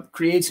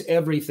 creates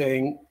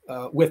everything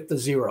with the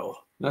 0.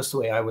 That's the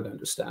way I would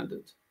understand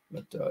it.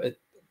 But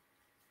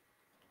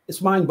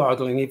it's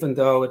mind-boggling, even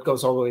though it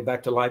goes all the way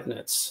back to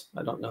Leibniz.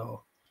 I don't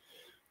know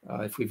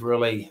if we've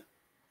really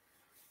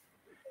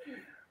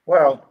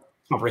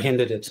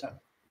comprehended it.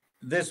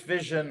 This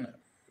vision,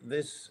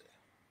 this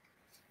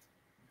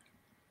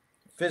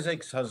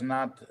physics has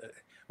not,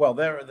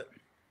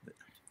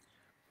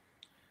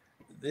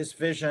 this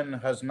vision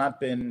has not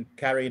been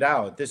carried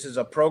out. This is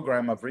a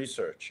program of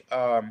research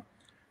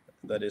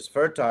that is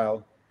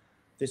fertile.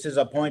 This is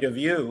a point of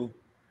view.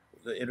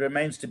 It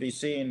remains to be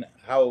seen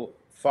how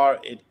far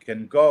it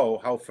can go,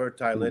 how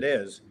fertile it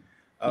is.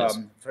 Yes.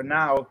 For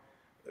now,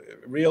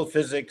 real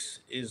physics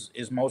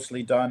is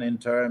mostly done in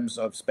terms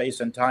of space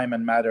and time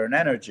and matter and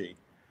energy,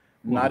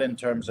 not in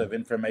terms of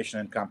information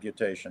and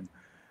computation.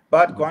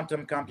 But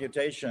quantum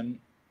computation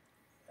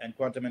and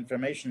quantum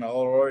information are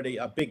already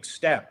a big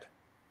step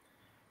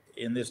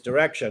in this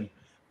direction,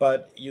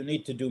 but you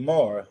need to do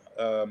more.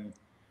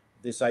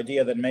 This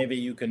idea that maybe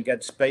you can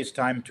get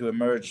space-time to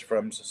emerge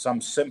from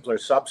some simpler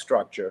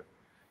substructure,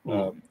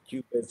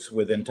 qubits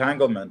with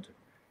entanglement,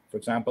 for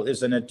example,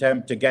 is an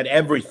attempt to get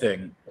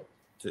everything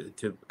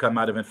to come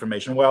out of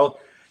information. Well,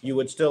 you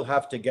would still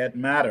have to get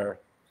matter.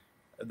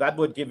 That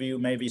would give you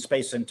maybe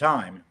space and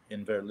time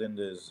in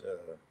Verlinde's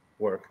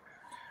work,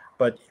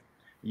 but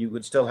you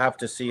would still have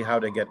to see how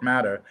to get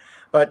matter.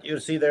 But you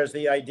see, there's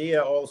the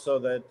idea also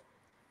that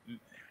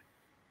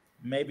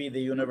maybe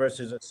the universe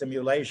is a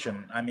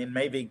simulation. I mean,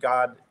 maybe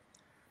God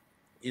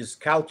is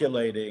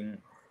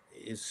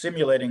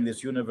simulating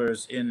this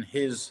universe in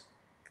his,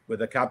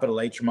 with a capital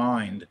H,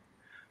 mind.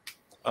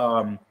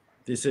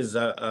 This is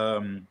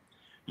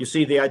you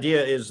see, the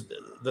idea is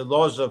the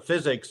laws of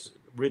physics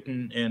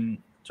written in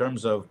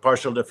terms of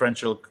partial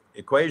differential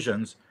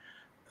equations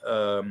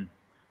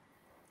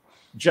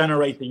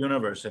generate the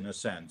universe in a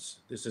sense.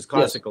 This is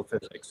classical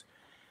physics.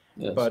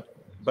 Yes.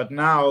 But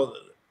now,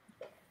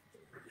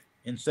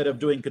 instead of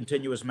doing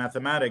continuous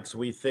mathematics,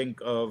 we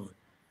think of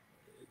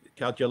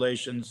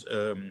calculations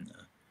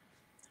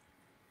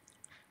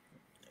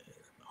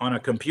on a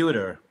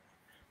computer,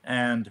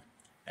 and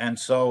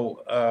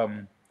so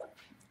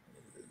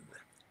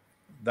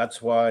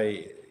that's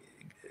why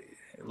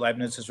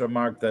Leibniz has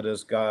remarked that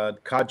as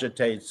God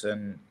cogitates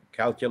and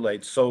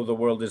calculates, so the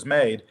world is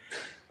made.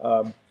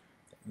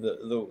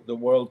 the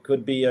world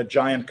could be a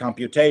giant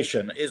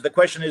computation. The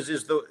question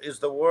is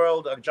the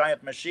world a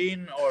giant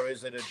machine, or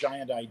is it a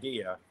giant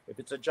idea? If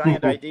it's a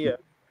giant idea,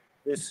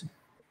 this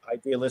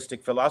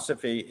idealistic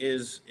philosophy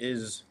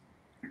is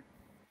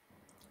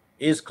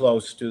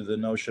close to the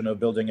notion of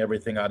building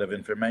everything out of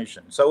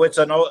information. So it's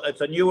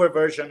a newer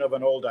version of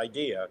an old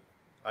idea,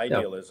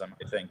 idealism,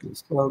 I think.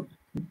 So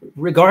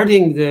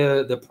regarding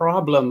the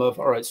problem of,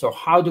 all right, so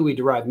how do we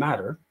derive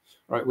matter,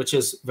 right, which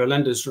is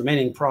Verlinde's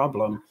remaining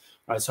problem,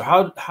 right? So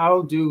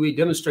how do we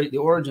demonstrate the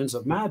origins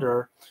of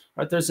matter,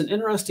 right? There's an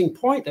interesting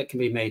point that can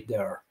be made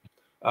there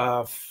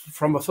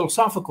from a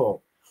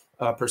philosophical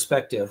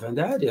perspective, and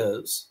that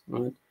is,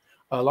 right,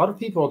 a lot of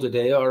people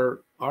today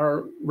are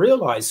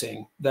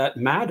realizing that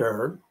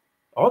matter,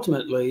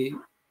 ultimately,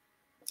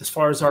 as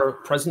far as our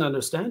present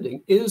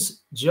understanding,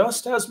 is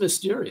just as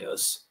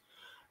mysterious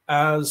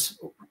as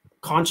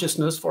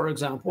consciousness, for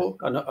example,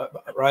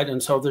 right?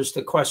 And so there's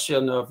the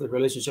question of the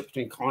relationship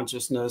between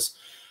consciousness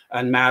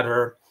and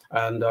matter,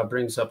 and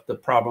brings up the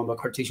problem of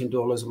Cartesian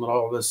dualism and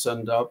all of this.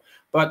 And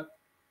but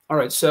all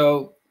right,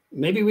 so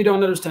maybe we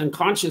don't understand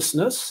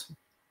consciousness,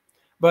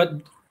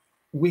 but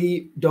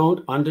we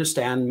don't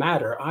understand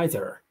matter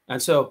either.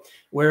 And so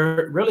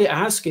we're really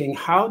asking,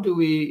 how do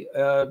we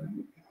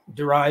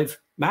derive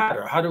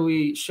matter? How do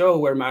we show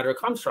where matter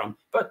comes from?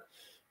 But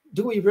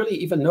do we really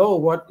even know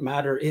what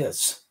matter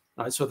is?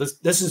 Right, so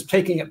this is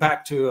taking it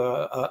back to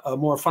a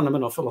more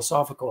fundamental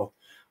philosophical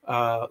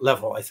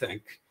level, I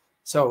think.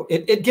 So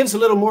it gives a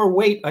little more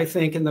weight, I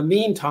think, in the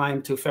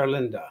meantime to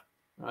Verlinde.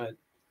 Right?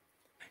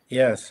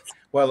 Yes.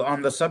 Well,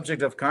 on the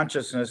subject of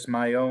consciousness,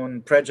 my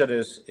own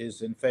prejudice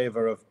is in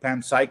favor of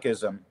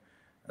panpsychism,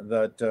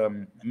 that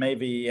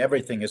maybe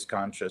everything is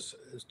conscious,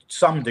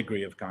 some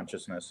degree of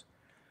consciousness.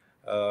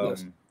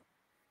 Yes.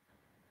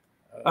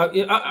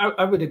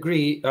 I would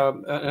agree,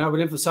 and I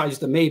would emphasize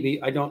the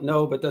maybe. I don't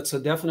know, but that's a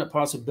definite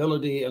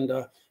possibility, and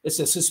it's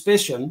a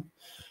suspicion.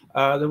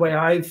 The way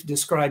I've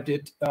described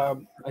it,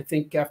 I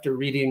think after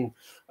reading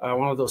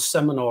one of those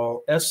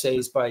seminal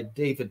essays by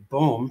David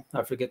Bohm,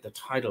 I forget the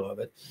title of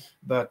it,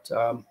 but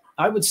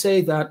I would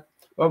say that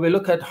when we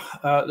look at,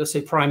 let's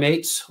say,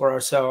 primates or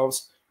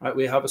ourselves, right,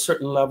 we have a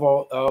certain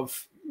level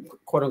of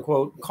quote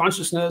unquote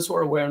consciousness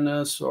or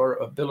awareness or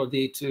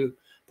ability to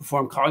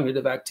perform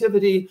cognitive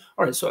activity.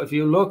 All right, so if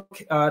you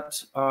look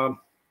at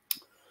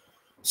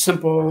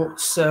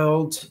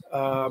simple-celled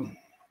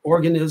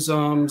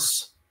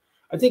organisms,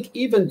 I think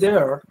even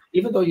there,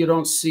 even though you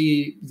don't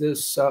see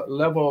this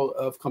level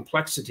of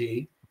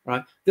complexity,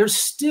 right, there's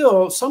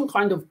still some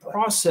kind of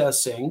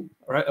processing,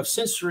 right, of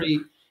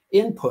sensory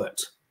input.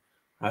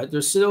 Right?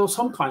 There's still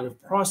some kind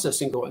of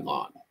processing going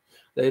on.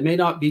 They may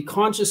not be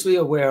consciously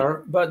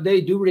aware, but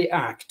they do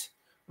react,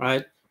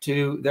 right,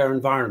 to their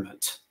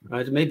environment.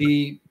 Right?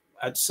 Maybe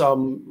at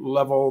some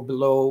level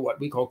below what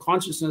we call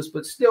consciousness,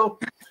 but still,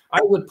 I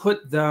would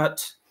put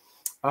that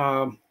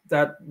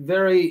that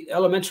very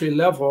elementary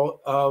level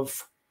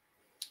of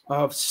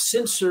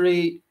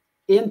sensory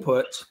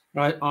input,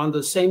 right, on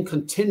the same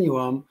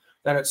continuum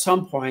that at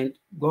some point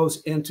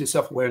goes into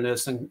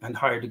self-awareness and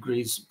higher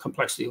degrees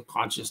complexity of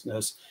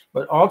consciousness.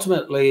 But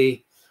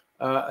ultimately,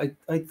 I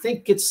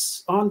think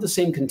it's on the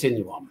same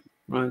continuum,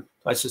 right?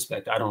 I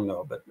suspect, I don't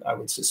know, but I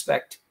would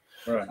suspect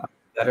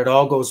that it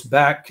all goes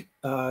back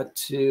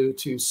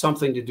to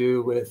something to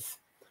do with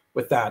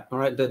that, all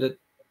right? That it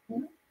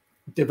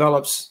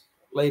develops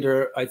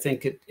later. I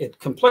think it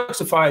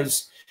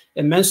complexifies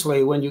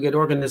immensely when you get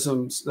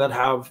organisms that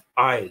have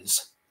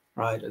eyes,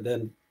 right? And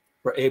then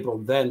we're able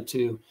then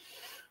to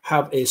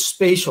have a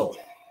spatial,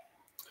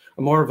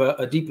 more of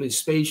a deeply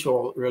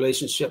spatial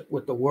relationship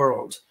with the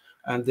world.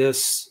 And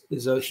this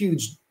is a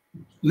huge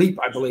leap,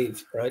 I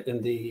believe, right,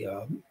 in the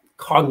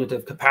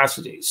cognitive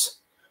capacities,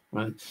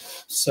 right?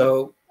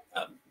 So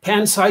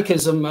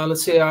panpsychism,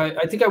 let's say,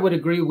 I think I would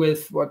agree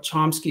with what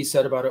Chomsky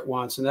said about it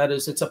once, and that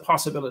is it's a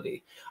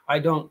possibility. I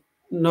don't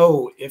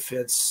know if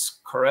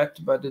it's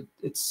correct, but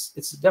it's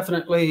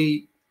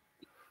definitely,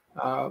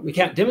 we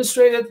can't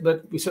demonstrate it,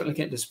 but we certainly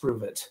can't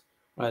disprove it,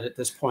 right, at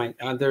this point.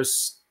 And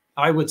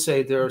I would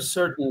say there are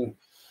certain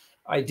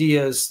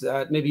ideas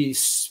that maybe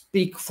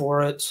speak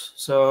for it.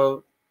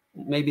 So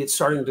maybe it's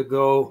starting to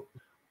go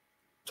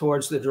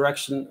towards the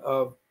direction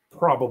of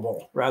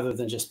probable rather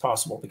than just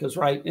possible, because,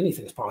 right,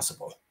 anything is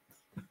possible.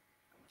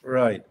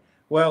 Right.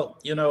 Well,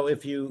 you know,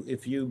 if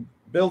you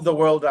build the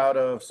world out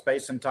of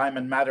space and time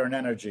and matter and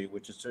energy,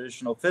 which is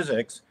traditional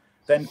physics,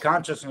 then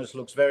consciousness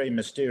looks very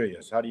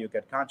mysterious. How do you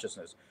get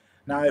consciousness?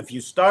 Now, if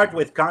you start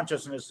with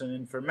consciousness and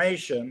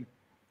information,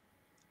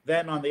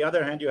 then on the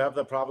other hand, you have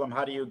the problem,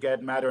 how do you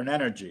get matter and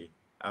energy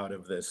out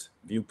of this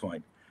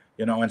viewpoint,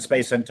 you know, in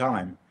space and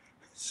time?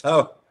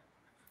 So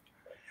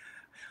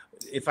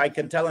if I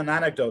can tell an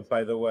anecdote,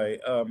 by the way,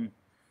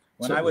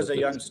 when I was a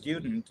young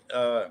student,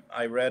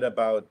 I read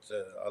about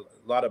a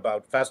lot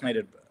about,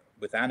 fascinated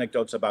with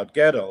anecdotes about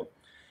Gödel.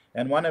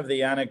 And one of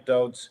the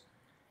anecdotes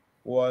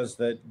was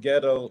that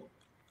Gödel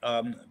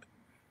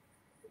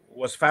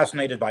was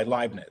fascinated by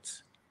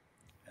Leibniz.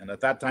 And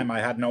at that time,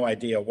 I had no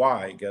idea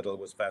why Gödel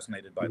was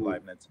fascinated by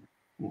Leibniz.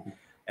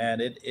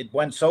 And it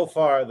went so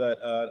far that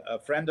a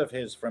friend of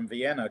his from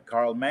Vienna,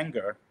 Karl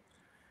Menger,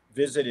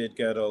 visited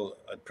Gödel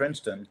at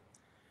Princeton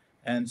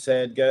and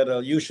said,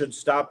 Gödel, you should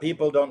stop.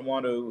 People don't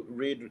want to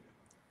read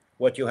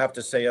what you have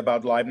to say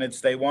about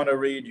Leibniz. They want to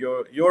read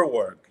your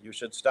work. You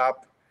should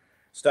stop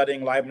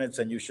studying Leibniz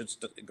and you should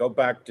go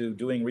back to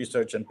doing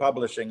research and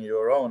publishing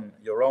your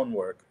own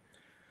work.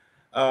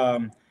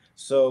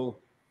 So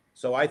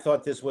I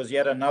thought this was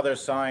yet another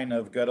sign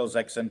of Gödel's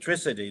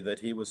eccentricity, that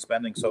he was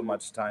spending so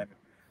much time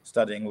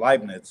studying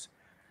Leibniz.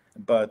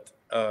 But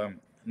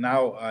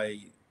now I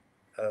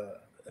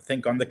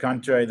think, on the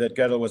contrary, that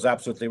Gödel was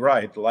absolutely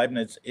right.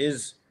 Leibniz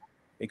is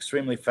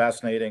extremely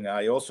fascinating.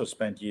 I also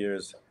spent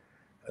years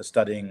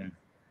studying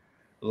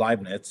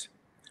Leibniz,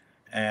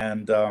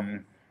 and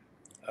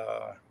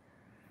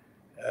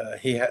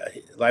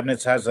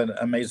Leibniz has an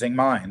amazing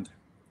mind.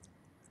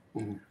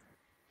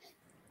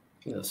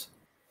 Yes,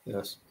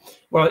 yes.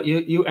 Well,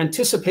 you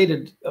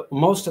anticipated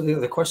most of the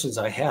other questions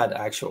I had,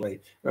 actually,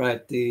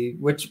 right?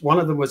 Which one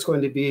of them was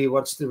going to be,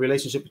 what's the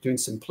relationship between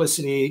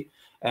simplicity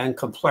and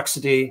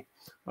complexity,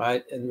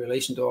 right, in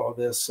relation to all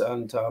this?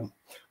 And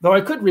though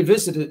I could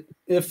revisit it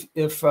if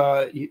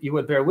you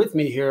would bear with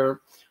me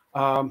here,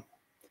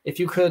 if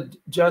you could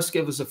just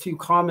give us a few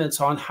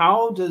comments on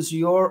how does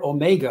your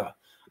omega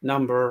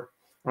number,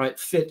 right,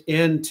 fit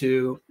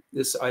into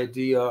this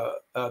idea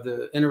of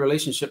the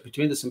interrelationship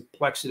between the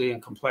simplicity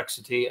and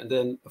complexity. And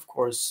then, of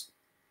course,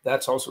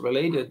 that's also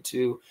related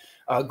to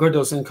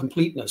Gödel's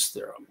incompleteness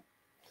theorem.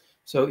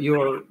 So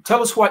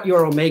tell us what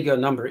your omega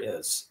number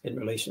is in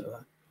relation to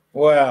that.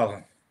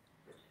 Well,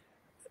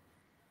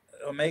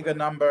 omega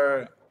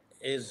number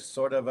is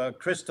sort of a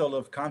crystal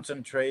of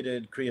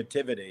concentrated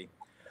creativity.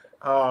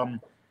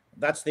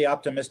 That's the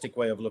optimistic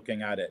way of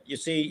looking at it. You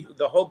see,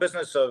 the whole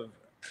business of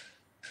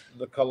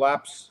the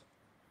collapse,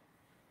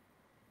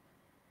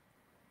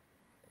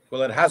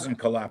 well, it hasn't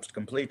collapsed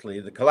completely.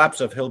 The collapse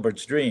of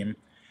Hilbert's dream,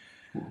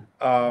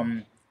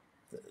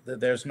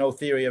 there's no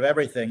theory of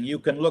everything. You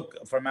can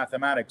look, for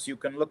mathematics, you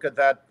can look at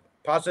that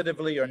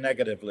positively or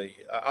negatively,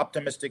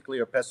 optimistically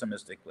or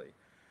pessimistically.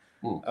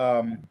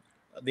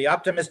 The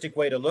optimistic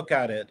way to look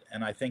at it,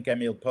 and I think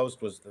Emil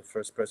Post was the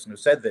first person who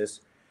said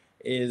this,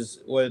 is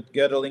what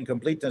Gödel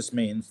incompleteness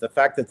means. The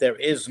fact that there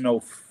is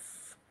no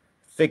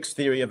fixed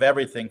theory of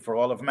everything for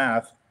all of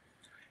math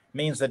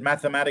means that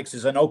mathematics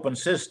is an open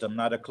system,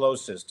 not a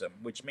closed system,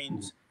 which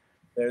means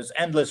there's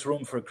endless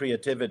room for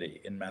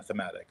creativity in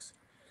mathematics.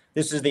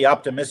 This is the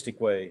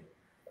optimistic way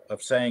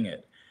of saying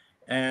it.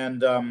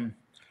 And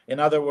in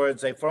other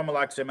words, a formal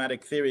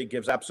axiomatic theory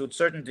gives absolute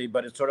certainty,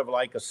 but it's sort of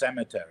like a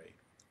cemetery.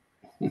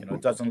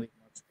 It doesn't leave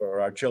much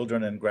for our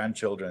children and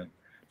grandchildren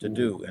to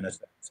do, in a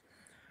sense.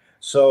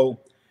 So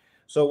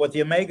what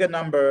the omega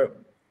number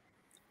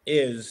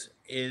is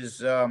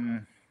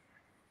a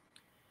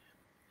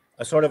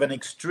sort of an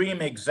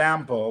extreme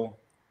example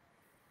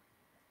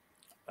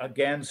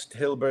against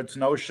Hilbert's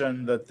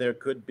notion that there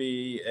could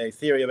be a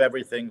theory of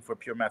everything for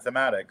pure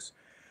mathematics.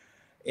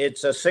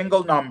 It's a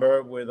single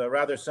number with a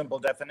rather simple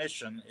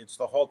definition. It's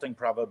the halting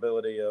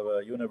probability of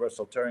a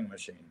universal Turing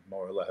machine,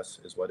 more or less,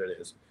 is what it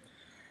is.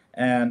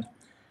 And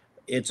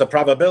it's a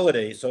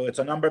probability, so it's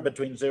a number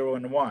between 0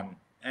 and 1.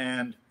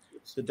 And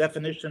the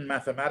definition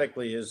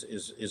mathematically is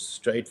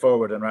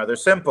straightforward and rather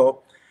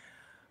simple.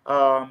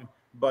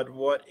 But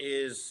what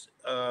is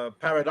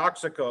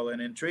paradoxical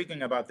and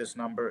intriguing about this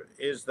number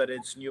is that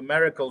its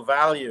numerical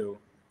value,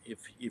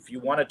 if you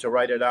wanted to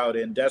write it out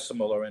in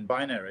decimal or in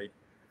binary,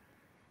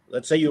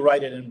 let's say you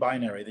write it in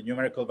binary, the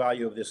numerical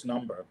value of this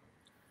number,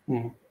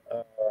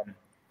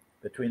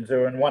 between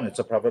 0 and 1, it's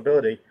a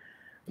probability.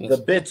 Yes. The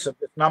bits of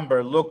this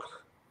number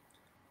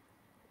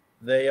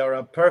they are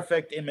a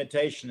perfect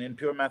imitation in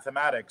pure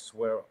mathematics,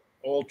 where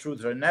all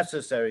truths are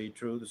necessary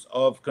truths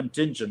of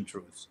contingent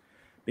truths,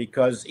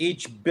 because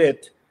each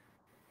bit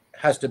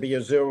has to be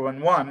a 0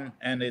 and 1,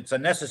 and it's a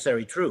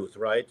necessary truth,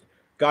 right?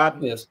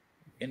 Yes.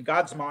 In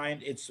God's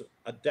mind, it's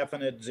a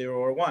definite 0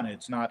 or 1.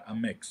 It's not a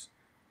mix.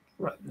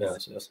 Right.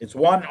 Yes. Yes. It's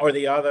one or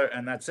the other,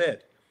 and that's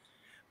it.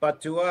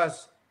 But to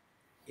us,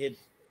 it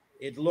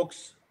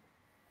looks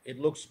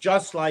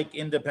just like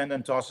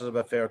independent tosses of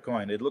a fair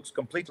coin. It looks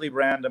completely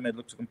random. It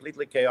looks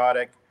completely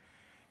chaotic.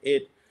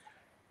 It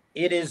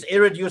is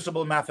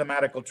irreducible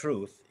mathematical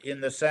truth, in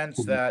the sense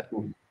that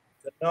to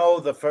know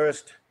the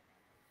first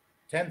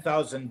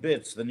 10,000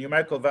 bits, the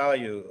numerical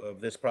value of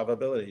this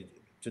probability,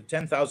 to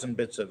 10,000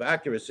 bits of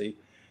accuracy,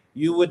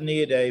 you would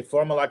need a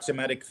formal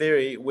axiomatic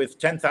theory with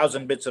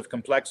 10,000 bits of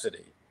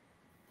complexity.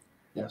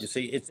 Yes. You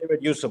see, it's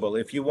irreducible.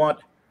 If you want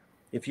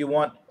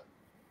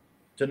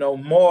to know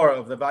more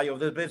of the value of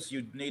the bits,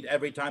 you'd need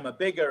every time a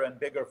bigger and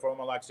bigger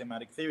formal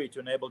axiomatic theory to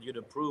enable you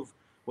to prove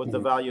what the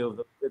value of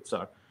the bits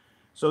are.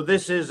 So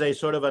this is a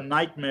sort of a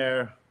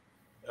nightmare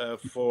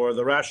for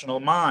the rational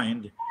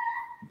mind.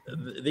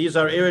 These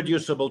are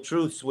irreducible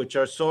truths which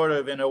are sort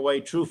of, in a way,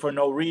 true for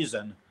no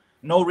reason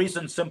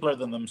simpler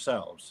than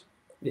themselves.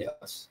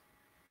 Yes.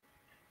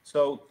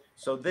 So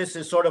this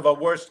is sort of a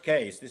worst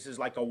case. This is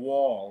like a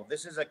wall.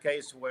 This is a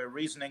case where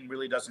reasoning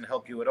really doesn't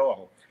help you at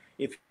all.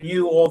 If you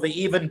knew all the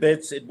even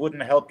bits, it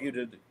wouldn't help you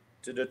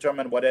to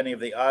determine what any of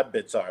the odd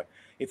bits are.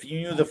 If you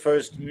knew the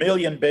first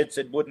million bits,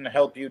 it wouldn't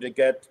help you to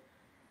get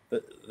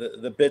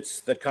the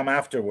bits that come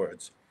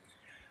afterwards.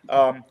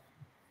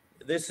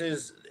 This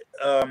is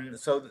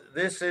so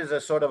this is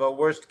a sort of a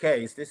worst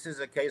case. This is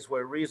a case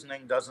where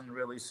reasoning doesn't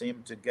really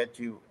seem to get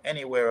you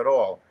anywhere at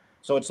all.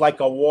 So it's like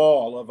a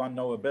wall of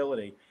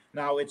unknowability.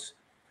 Now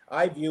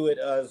I view it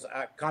as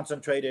a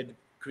concentrated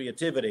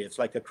creativity. It's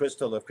like a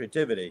crystal of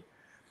creativity.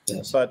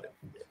 Yes. But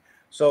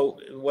so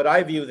what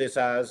I view this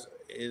as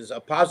is a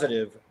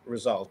positive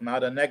result,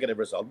 not a negative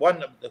result.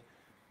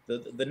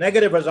 The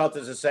negative result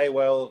is to say,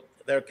 well,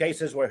 there are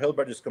cases where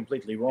Hilbert is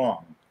completely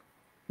wrong.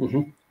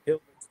 Mm-hmm.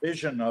 Hilbert's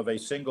vision of a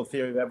single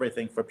theory of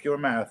everything for pure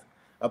math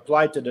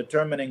applied to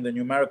determining the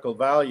numerical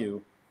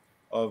value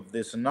of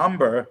this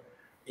number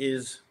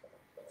is,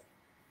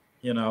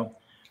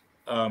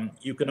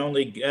 you can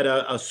only get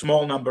a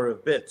small number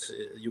of bits.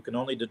 You can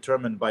only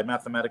determine by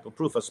mathematical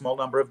proof a small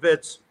number of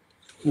bits.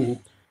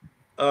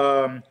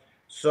 Mm-hmm.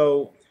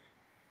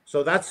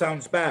 So that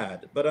sounds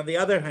bad. But on the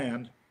other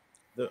hand,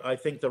 I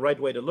think the right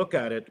way to look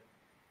at it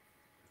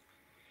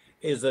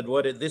is that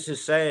this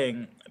is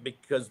saying,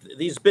 because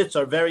these bits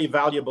are very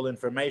valuable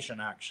information,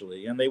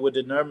 actually, and they would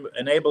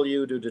enable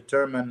you to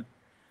determine,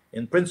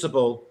 in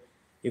principle,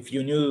 if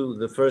you knew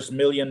the first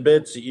million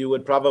bits, you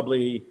would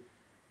probably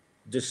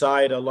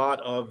decide a lot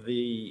of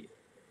the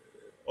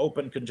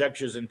open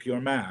conjectures in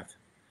pure math.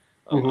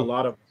 Mm-hmm. A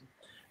lot of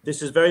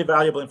this is very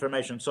valuable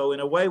information. So in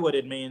a way, what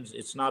it means,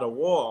 it's not a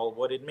wall.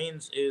 What it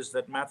means is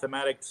that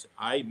mathematics,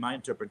 my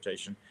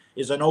interpretation,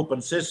 is an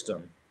open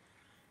system.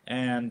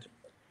 And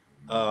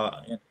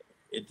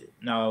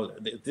now,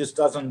 this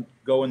doesn't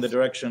go in the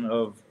direction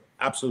of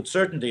absolute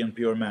certainty in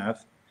pure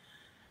math.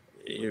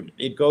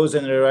 It goes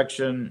in the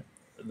direction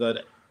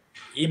that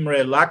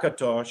Imre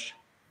Lakatos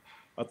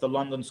at the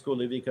London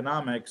School of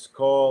Economics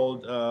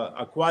called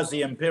a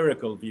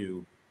quasi-empirical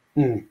view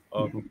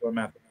of pure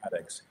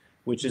mathematics,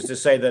 which is to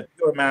say that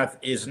pure math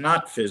is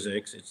not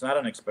physics, it's not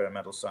an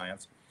experimental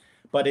science,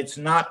 but it's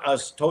not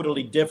as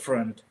totally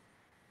different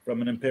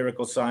from an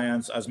empirical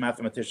science as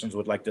mathematicians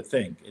would like to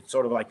think. It's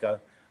sort of like a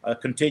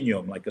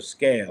continuum, like a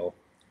scale,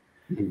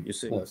 you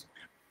see. Yes.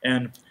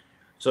 And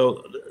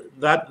so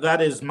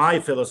that is my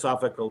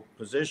philosophical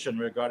position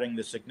regarding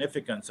the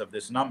significance of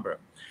this number.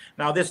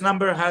 Now, this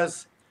number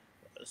has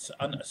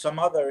some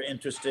other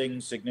interesting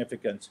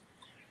significance.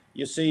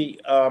 You see,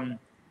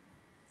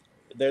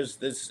 there's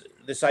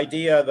this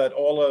idea that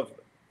all of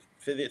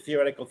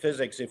theoretical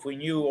physics, if we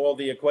knew all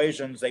the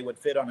equations, they would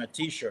fit on a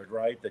T-shirt,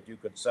 right, that you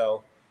could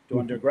sell to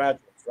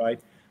undergraduates,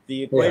 right?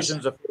 The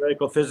equations of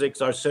theoretical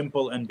physics are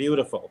simple and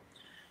beautiful.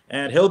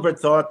 And Hilbert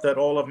thought that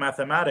all of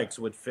mathematics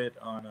would fit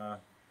on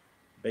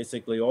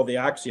basically all the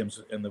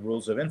axioms and the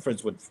rules of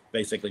inference would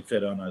basically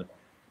fit on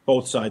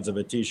both sides of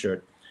a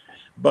T-shirt.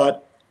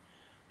 But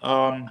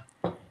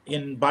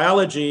in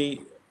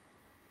biology,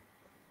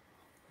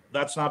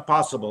 that's not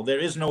possible. There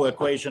is no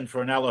equation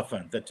for an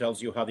elephant that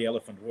tells you how the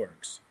elephant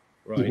works,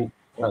 right?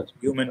 Or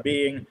human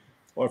being,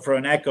 or for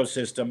an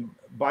ecosystem.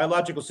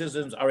 Biological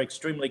systems are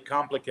extremely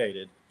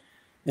complicated,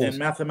 and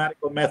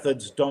mathematical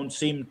methods don't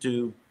seem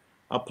to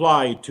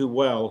apply too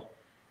well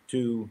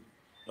to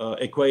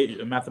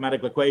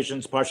mathematical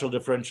equations. Partial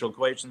differential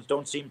equations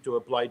don't seem to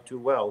apply too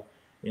well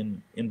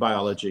in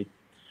biology.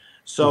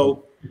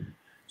 So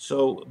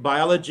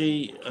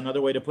biology,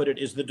 another way to put it,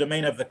 is the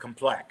domain of the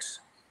complex.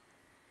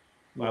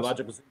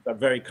 Biological systems are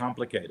very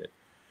complicated.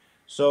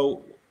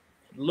 So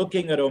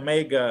looking at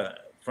omega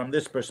from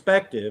this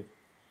perspective,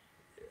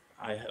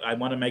 I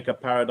want to make a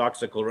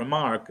paradoxical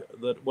remark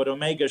that what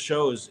omega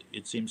shows,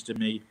 it seems to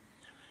me,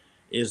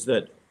 is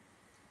that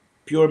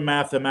pure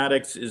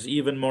mathematics is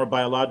even more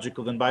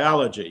biological than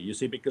biology. You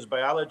see, because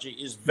biology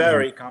is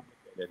very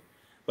complicated,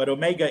 but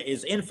omega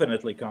is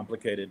infinitely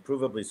complicated,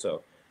 provably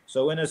so.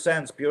 So in a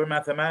sense, pure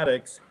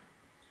mathematics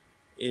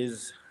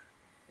is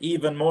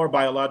even more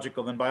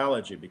biological than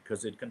biology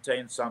because it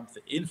contains some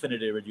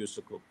infinite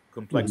irreducible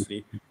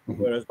complexity,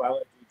 whereas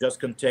biology just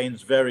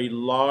contains very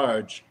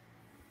large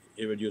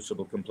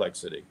irreducible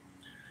complexity.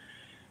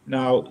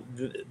 Now,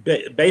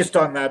 based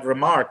on that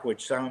remark,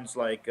 which sounds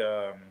like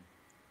a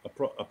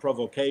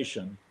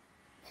provocation,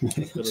 a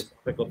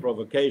philosophical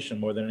provocation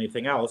more than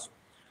anything else,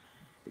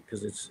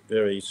 because it's a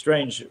very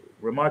strange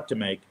remark to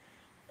make,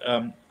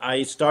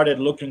 I started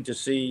looking to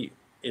see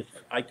if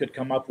I could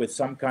come up with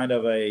some kind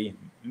of a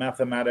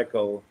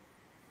mathematical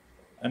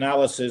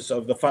analysis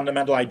of the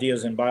fundamental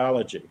ideas in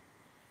biology.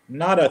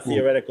 Not a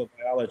theoretical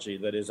biology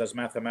that is as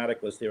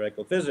mathematical as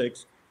theoretical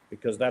physics,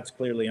 because that's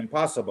clearly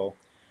impossible,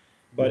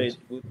 but it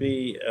would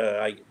be,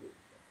 I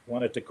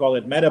wanted to call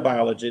it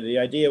metabiology. The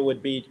idea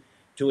would be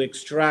to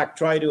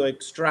try to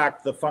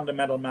extract the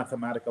fundamental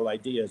mathematical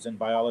ideas in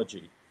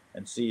biology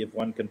and see if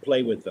one can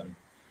play with them.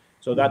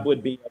 So that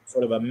would be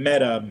sort of a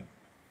meta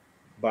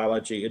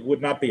biology. It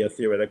would not be a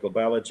theoretical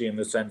biology in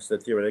the sense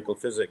that theoretical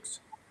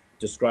physics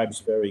describes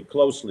very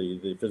closely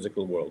the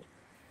physical world.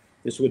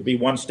 This would be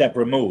one step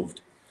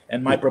removed.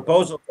 And my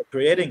proposal for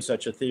creating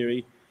such a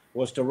theory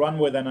was to run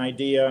with an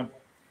idea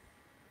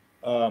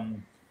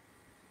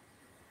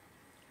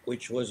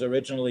which was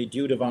originally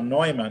due to von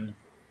Neumann.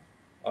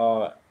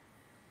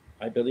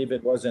 I believe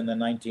it was in the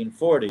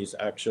 1940s,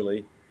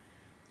 actually.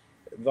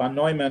 Von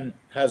Neumann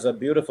has a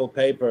beautiful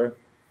paper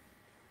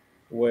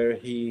where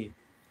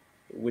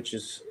which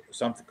is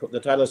something, the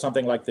title is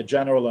something like The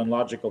General and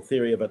Logical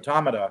Theory of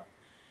Automata.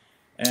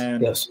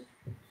 And Yes.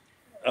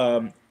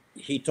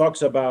 He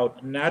talks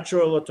about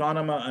natural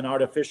autonoma and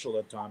artificial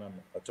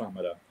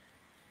automata.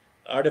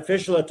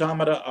 Artificial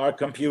automata are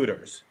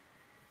computers,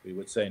 we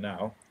would say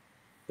now.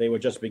 They were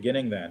just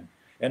beginning then.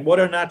 And what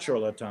are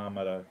natural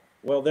automata?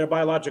 Well, they're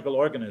biological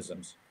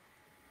organisms.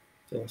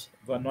 Yes.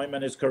 Von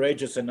Neumann is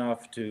courageous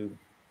enough to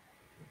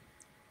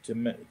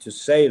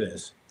say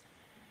this.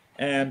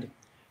 And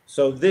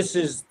so this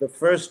is the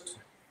first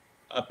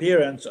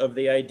appearance of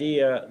the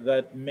idea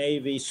that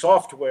maybe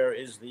software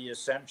is the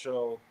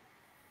essential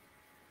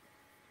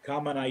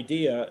common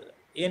idea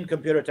in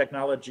computer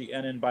technology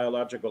and in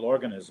biological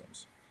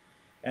organisms.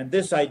 And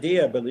this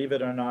idea, believe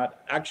it or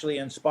not, actually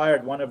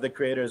inspired one of the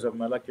creators of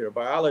molecular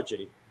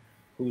biology,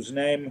 whose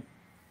name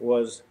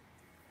was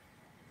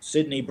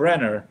Sidney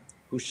Brenner,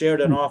 who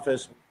shared an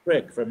office with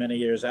Crick for many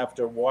years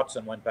after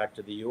Watson went back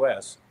to the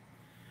US.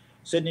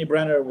 Sidney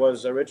Brenner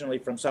was originally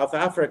from South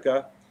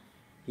Africa.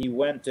 He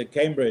went to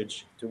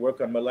Cambridge to work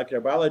on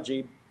molecular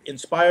biology,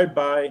 inspired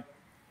by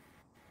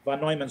von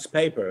Neumann's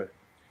paper.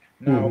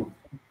 Now,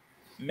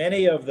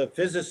 many of the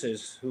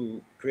physicists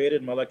who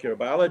created molecular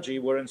biology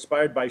were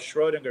inspired by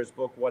Schrodinger's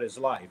book, What is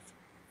Life?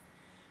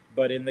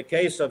 But in the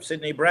case of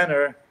Sidney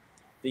Brenner,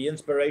 the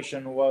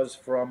inspiration was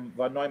from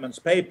von Neumann's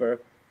paper,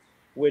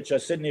 which,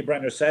 as Sidney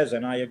Brenner says,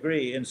 and I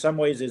agree, in some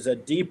ways is a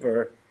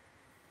deeper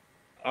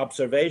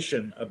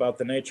observation about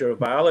the nature of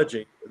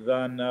biology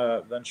than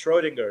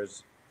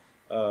Schrodinger's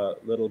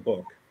little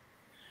book.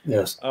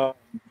 Yes.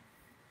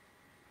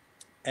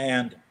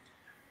 And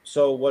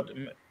so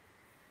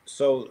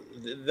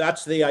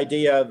that's the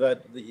idea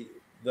that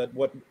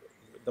what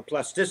the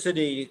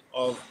plasticity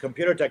of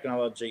computer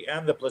technology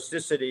and the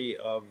plasticity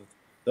of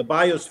the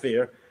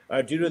biosphere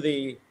are due to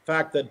the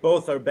fact that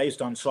both are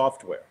based on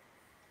software.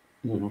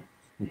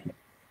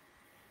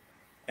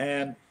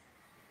 And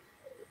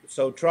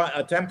so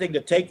attempting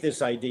to take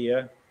this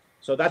idea,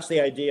 so that's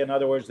the idea, in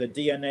other words, that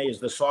DNA is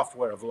the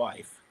software of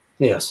life.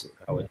 Yes.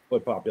 How it's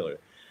put popular.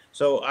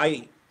 So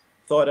I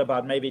thought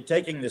about maybe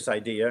taking this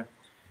idea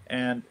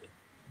and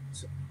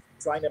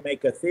trying to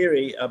make a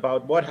theory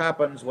about what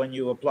happens when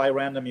you apply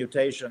random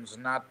mutations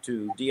not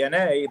to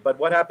DNA, but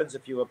what happens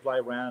if you apply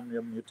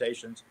random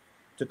mutations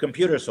to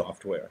computer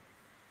software,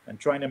 and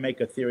trying to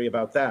make a theory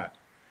about that.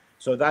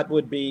 So that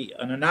would be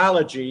an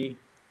analogy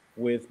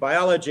with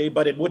biology,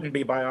 but it wouldn't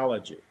be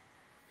biology.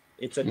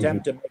 It's an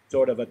attempt to make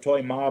sort of a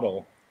toy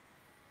model,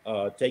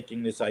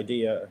 taking this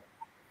idea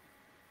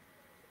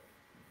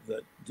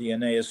that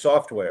DNA is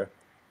software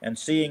and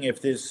seeing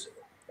if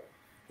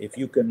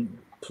you can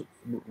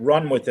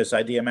run with this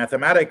idea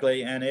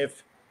mathematically, and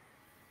if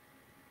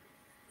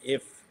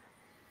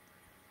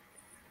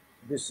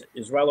this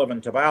is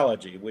relevant to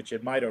biology, which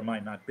it might or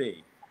might not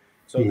be.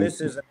 So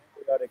this is an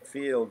theoretic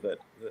field that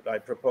I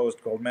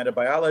proposed called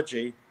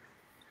metabiology,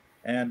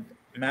 and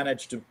I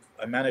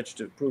managed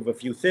to prove a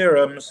few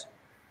theorems.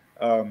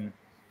 My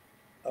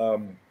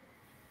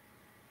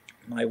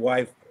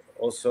wife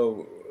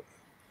also,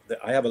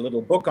 I have a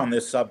little book on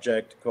this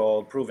subject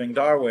called Proving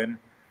Darwin,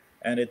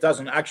 and it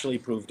doesn't actually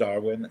prove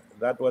Darwin.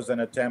 That was an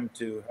attempt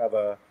to have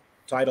a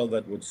title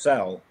that would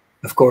sell.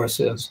 Of course,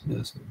 yes,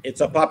 yes.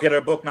 It's a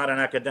popular book, not an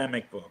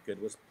academic book.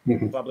 It was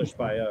published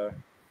by a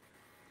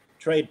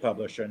trade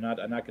publisher, not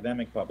an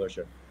academic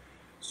publisher.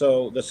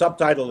 So the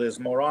subtitle is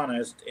more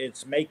honest.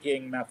 It's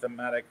making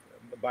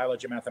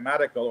biology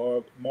mathematical,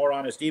 or more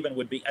honest even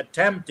would be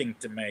attempting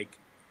to make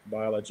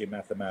biology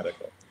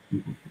mathematical.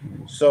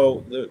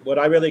 So what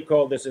I really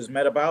call this is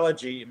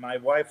metabiology. My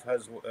wife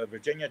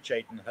Virginia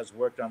Chaitin, has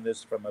worked on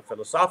this from a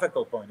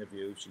philosophical point of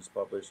view. She's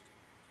published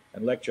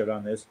and lectured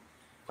on this.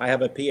 I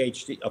have a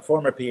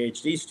former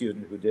PhD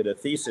student who did a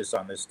thesis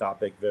on this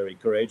topic very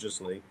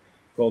courageously,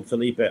 called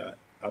Felipe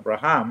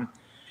Abraham.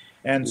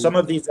 And some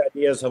of these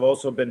ideas have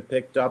also been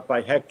picked up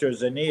by Hector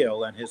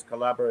Zenil and his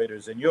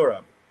collaborators in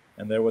Europe.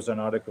 And there was an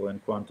article in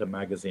Quantum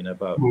magazine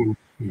about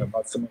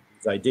some of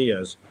these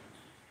ideas.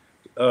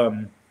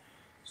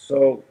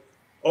 So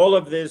all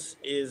of this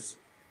is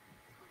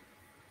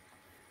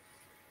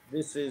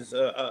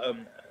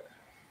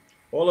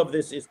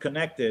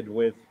connected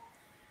with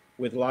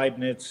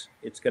Leibniz.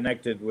 It's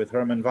connected with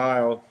Hermann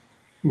Weyl.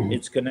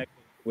 It's connected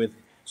with,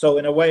 so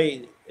in a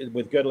way,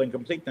 with Gödel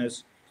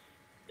incompleteness,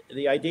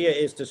 the idea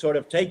is to sort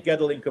of take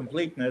Gödel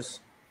incompleteness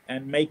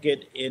and make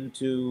it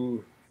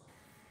into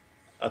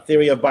a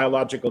theory of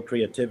biological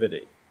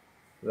creativity.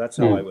 That's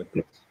how I would put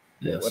it.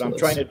 Yes, what I'm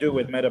trying to do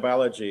with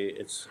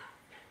metabiology,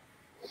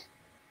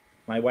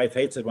 my wife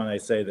hates it when I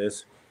say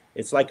this,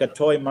 it's like a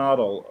toy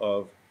model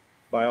of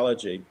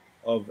biology,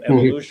 of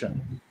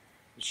evolution.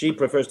 She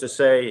prefers to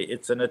say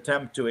it's an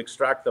attempt to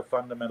extract the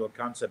fundamental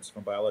concepts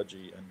from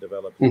biology and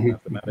develop them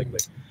mathematically.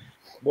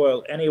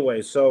 Well,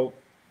 anyway, so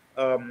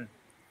I'm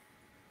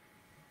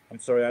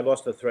sorry, I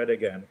lost the thread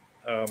again.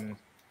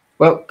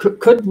 Well,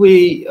 could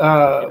we,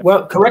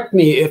 well, correct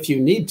me if you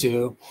need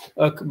to,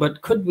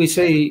 but could we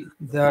say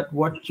that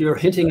what you're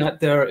hinting at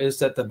there is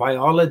that the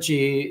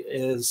biology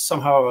is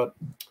somehow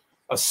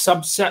a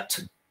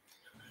subset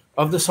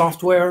of the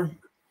software,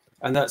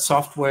 and that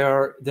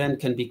software then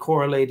can be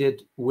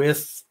correlated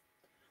with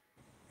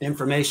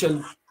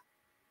information?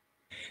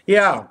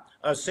 Yeah,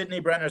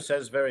 Sidney Brenner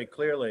says very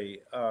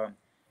clearly,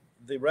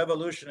 the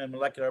revolution in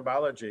molecular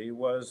biology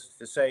was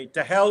to say,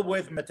 to hell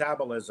with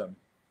metabolism,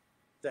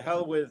 to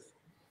hell with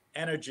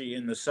energy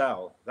in the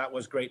cell. That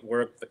was great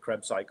work, the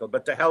Krebs cycle,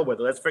 but to hell with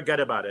it. Let's forget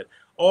about it.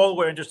 All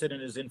we're interested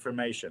in is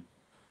information.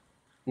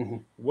 Mm-hmm.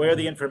 Where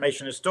the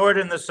information is stored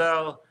in the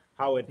cell,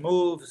 how it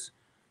moves,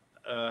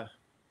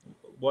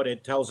 what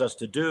it tells us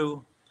to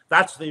do.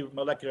 That's the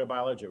molecular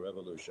biology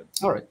revolution.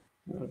 All right.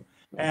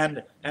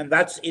 And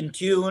that's in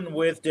tune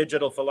with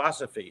digital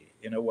philosophy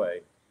in a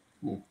way.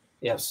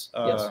 Yes.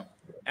 Yes.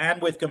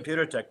 And with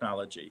computer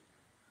technology.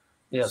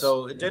 Yes.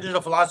 So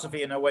digital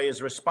philosophy in a way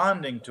is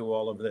responding to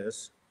all of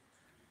this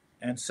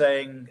and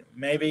saying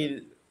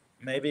maybe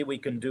we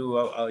can do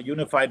a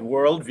unified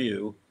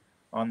worldview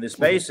on this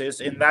basis.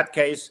 In that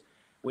case,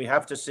 we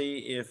have to see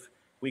if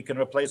we can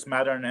replace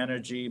matter and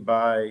energy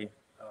by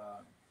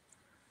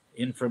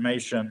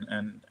information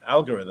and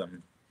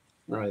algorithm,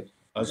 right,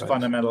 as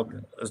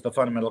the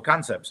fundamental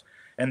concepts.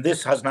 And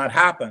this has not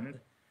happened,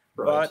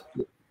 but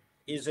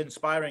is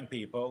inspiring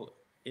people.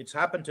 It's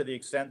happened to the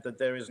extent that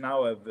there is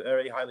now a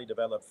very highly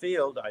developed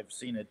field, I've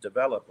seen it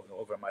develop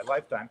over my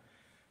lifetime,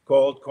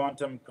 called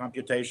quantum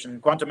computation,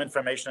 quantum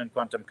information and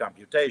quantum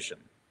computation.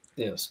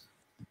 Yes.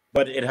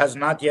 But it has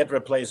not yet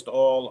replaced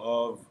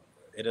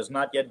it has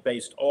not yet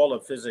based all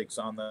of physics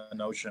on the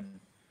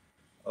notion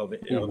of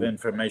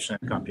information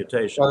and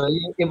computation. Well,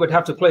 it would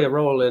have to play a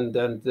role in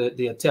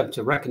the attempt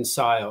to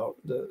reconcile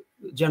the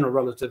general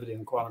relativity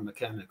and quantum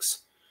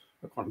mechanics,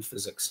 or quantum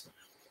physics,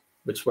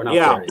 which we're not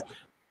there yet.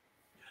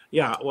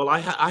 Yeah, well,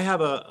 I have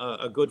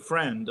a good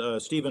friend,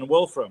 Stephen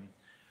Wolfram,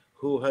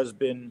 who has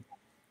been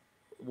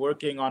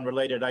working on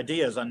related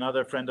ideas.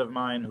 Another friend of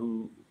mine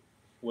who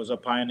was a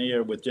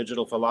pioneer with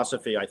digital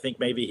philosophy, I think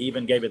maybe he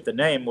even gave it the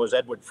name, was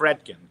Edward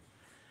Fredkin.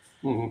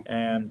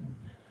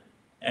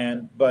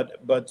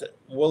 But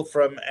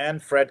Wolfram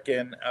and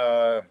Fredkin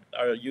are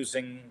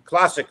using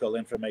classical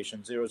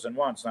information, zeros and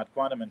ones, not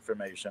quantum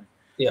information.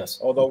 Yes.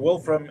 Although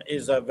Wolfram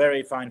is a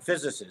very fine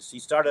physicist. He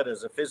started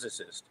as a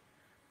physicist.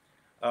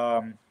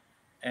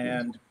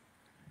 And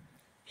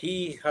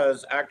he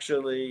has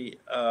actually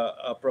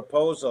a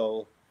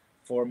proposal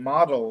for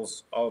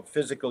models of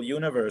physical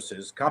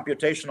universes,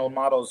 computational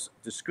models,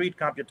 discrete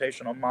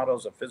computational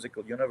models of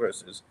physical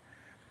universes,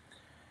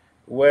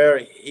 where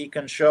he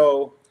can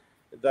show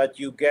that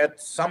you get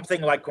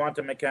something like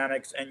quantum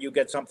mechanics and you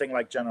get something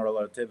like general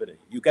relativity.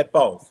 You get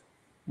both.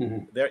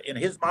 In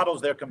his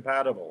models, they're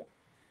compatible.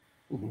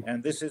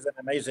 And this is an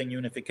amazing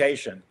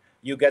unification.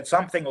 You get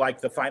something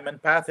like the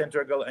Feynman path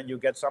integral and you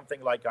get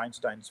something like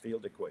Einstein's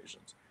field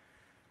equations.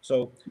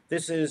 So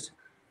this is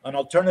an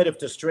alternative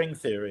to string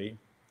theory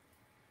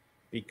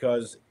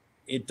because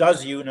it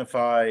does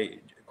unify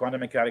quantum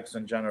mechanics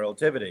and general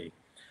relativity.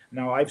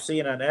 Now, I've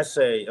seen an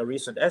essay, a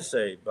recent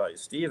essay by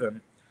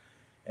Stephen,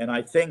 and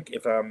I think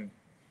if I'm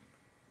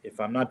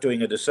not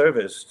doing a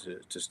disservice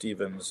to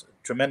Stephen's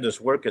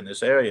tremendous work in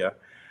this area,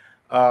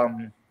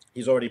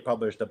 he's already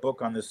published a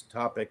book on this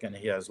topic, and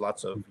he has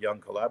lots of young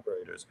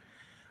collaborators.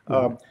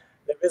 There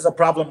is a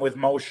problem with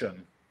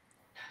motion.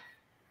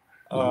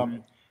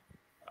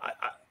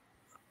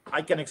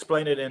 I can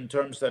explain it in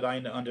terms that I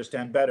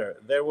understand better.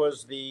 There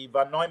was the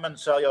von Neumann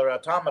cellular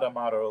automata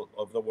model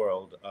of the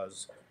world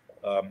as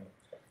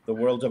the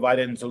world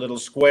divided into little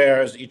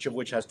squares, each of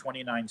which has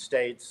 29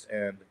 states,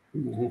 and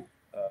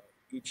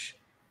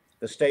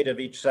the state of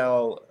each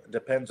cell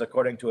depends,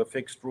 according to a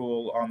fixed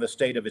rule, on the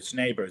state of its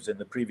neighbors in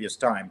the previous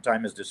time.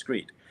 Time is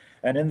discrete.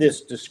 And in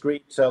this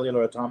discrete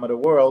cellular automata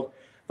world,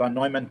 von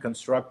Neumann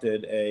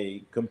constructed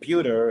a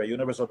computer, a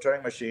universal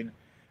Turing machine,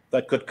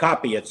 that could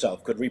copy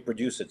itself, could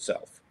reproduce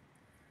itself.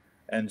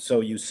 And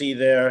so you see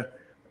there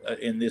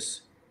in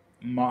this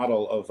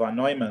model of von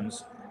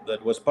Neumann's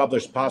that was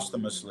published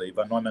posthumously,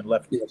 von Neumann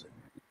left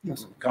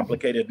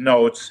complicated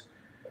notes,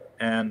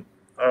 and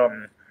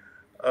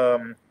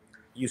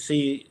you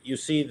see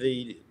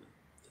the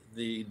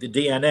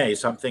DNA,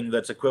 something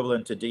that's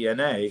equivalent to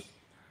DNA.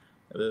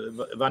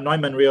 Von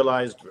Neumann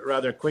realized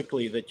rather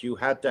quickly that you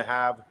had to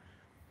have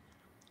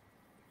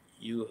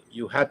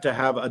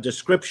a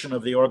description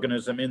of the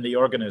organism in the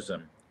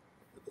organism.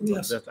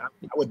 Yes. That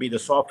would be the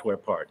software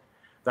part.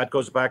 That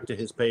goes back to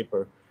his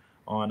paper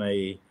on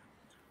a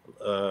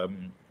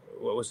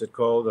what was it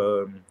called?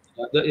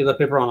 The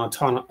paper on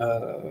automata.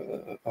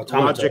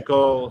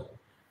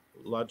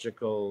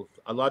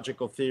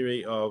 Logical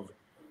theory of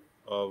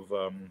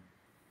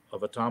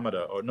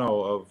automata, or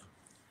no, of.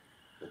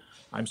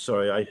 I'm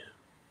sorry,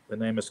 the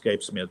name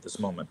escapes me at this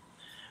moment.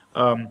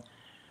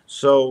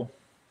 So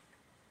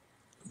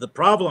the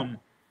problem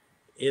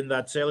in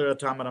that cellular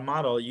automata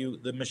model,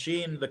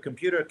 the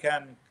computer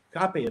can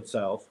copy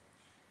itself.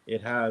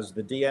 It has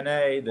the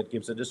DNA that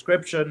gives a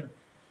description.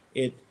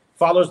 It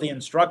follows the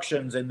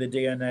instructions in the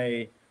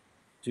DNA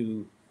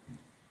to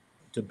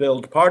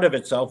build part of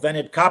itself. Then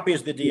it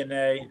copies the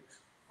DNA,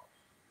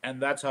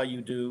 and that's how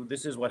you do.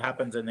 This is what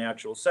happens in the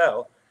actual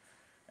cell.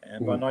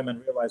 And von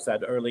Neumann realized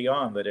that early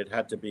on, that it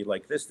had to be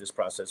like this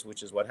process,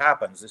 which is what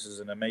happens. This is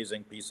an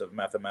amazing piece of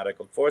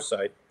mathematical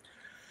foresight.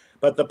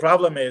 But the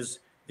problem is,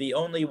 the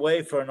only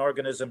way for an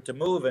organism to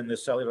move in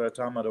this cellular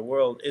automata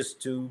world is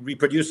to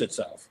reproduce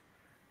itself.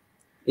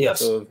 Yes.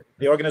 So if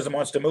the organism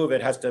wants to move,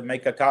 it has to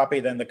make a copy,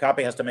 then the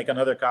copy has to make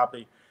another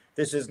copy.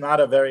 This is not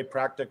a very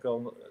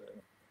practical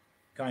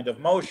kind of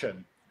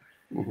motion.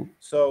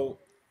 So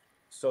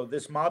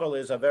this model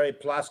is a very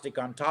plastic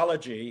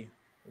ontology,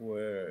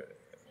 where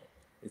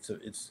it's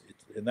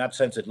in that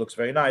sense it looks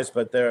very nice,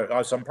 but there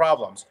are some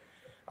problems.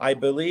 I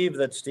believe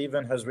that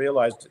Stephen has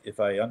realized, if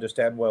I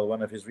understand well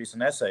one of his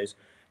recent essays,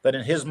 that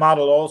in his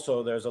model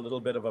also there's a little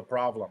bit of a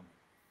problem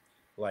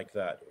like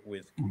that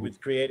with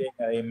creating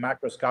a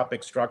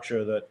macroscopic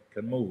structure that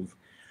can move.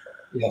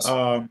 Yes.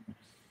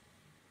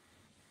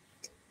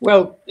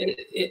 Well,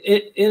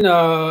 in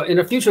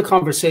a future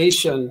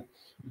conversation,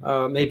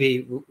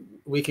 maybe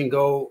we can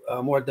go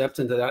more depth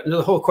into that. And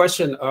the whole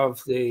question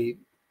of the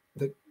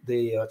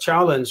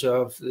challenge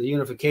of the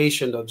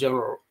unification of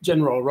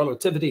general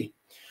relativity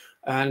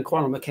and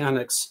quantum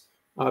mechanics,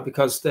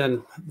 because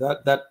then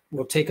that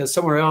will take us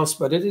somewhere else.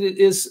 But it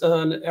is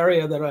an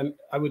area that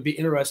I would be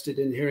interested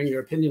in hearing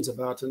your opinions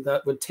about, and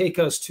that would take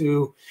us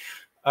to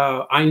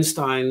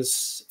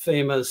Einstein's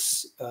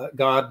famous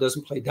God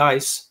doesn't play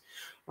dice,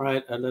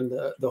 right? And then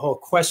the whole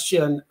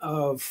question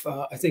of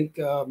I think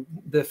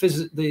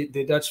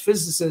the Dutch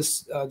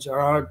physicist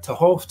Gerard 't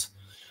Hooft,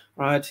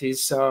 right?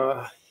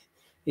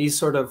 He's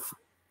sort of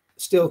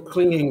still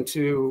clinging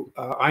to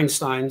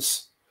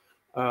Einstein's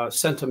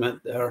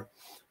sentiment there.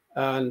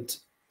 And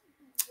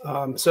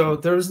so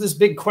there's this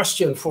big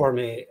question for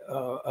me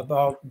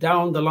about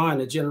down the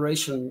line, a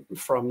generation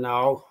from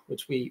now,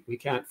 which we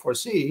can't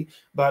foresee,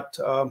 but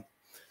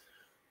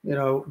you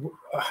know,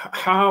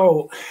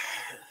 how,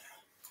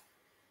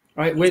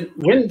 right,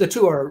 when the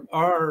two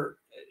are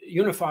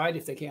unified,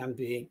 if they can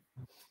be,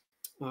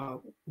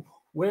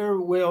 where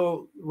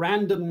will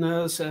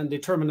randomness and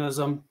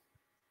determinism,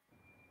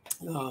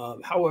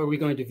 how are we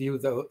going to view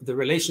the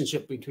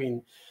relationship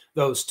between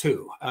those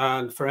two?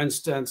 And for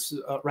instance,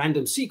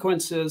 random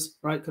sequences,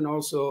 right, can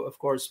also, of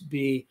course,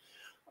 be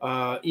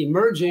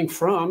emerging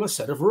from a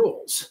set of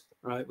rules,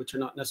 right, which are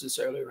not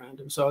necessarily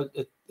random. So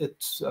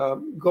it's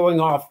going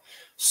off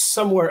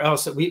somewhere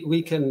else that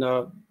we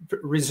can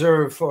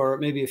reserve for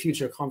maybe a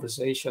future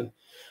conversation.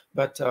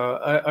 But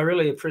I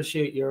really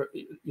appreciate your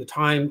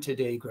time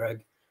today,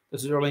 Greg.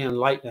 This is really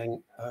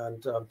enlightening,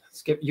 and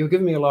you've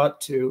given me a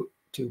lot to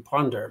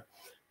ponder.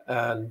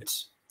 And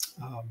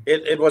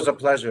it was a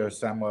pleasure,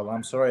 Samuel.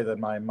 I'm sorry that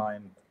my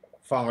mind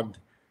fogged.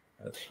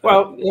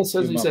 Well, yes,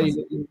 as you say,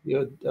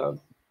 you're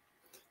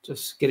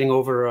just getting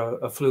over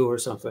a flu or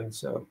something.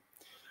 So,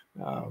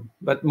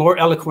 but more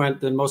eloquent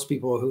than most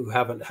people who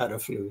haven't had a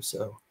flu.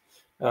 So,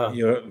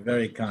 you're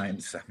very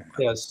kind, Samuel.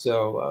 Yes.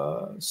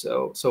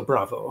 So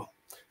bravo.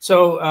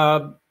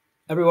 So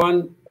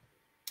everyone,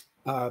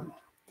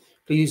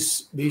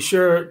 please be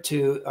sure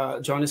to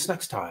join us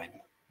next time.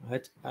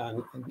 Right,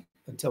 and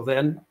until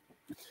then,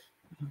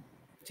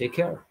 take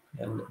care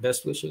and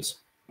best wishes.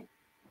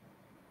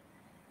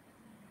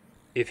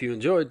 If you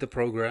enjoyed the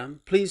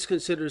program, please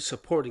consider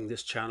supporting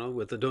this channel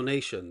with a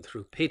donation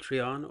through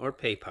Patreon or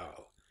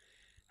PayPal.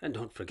 And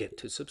don't forget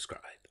to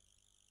subscribe.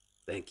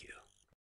 Thank you.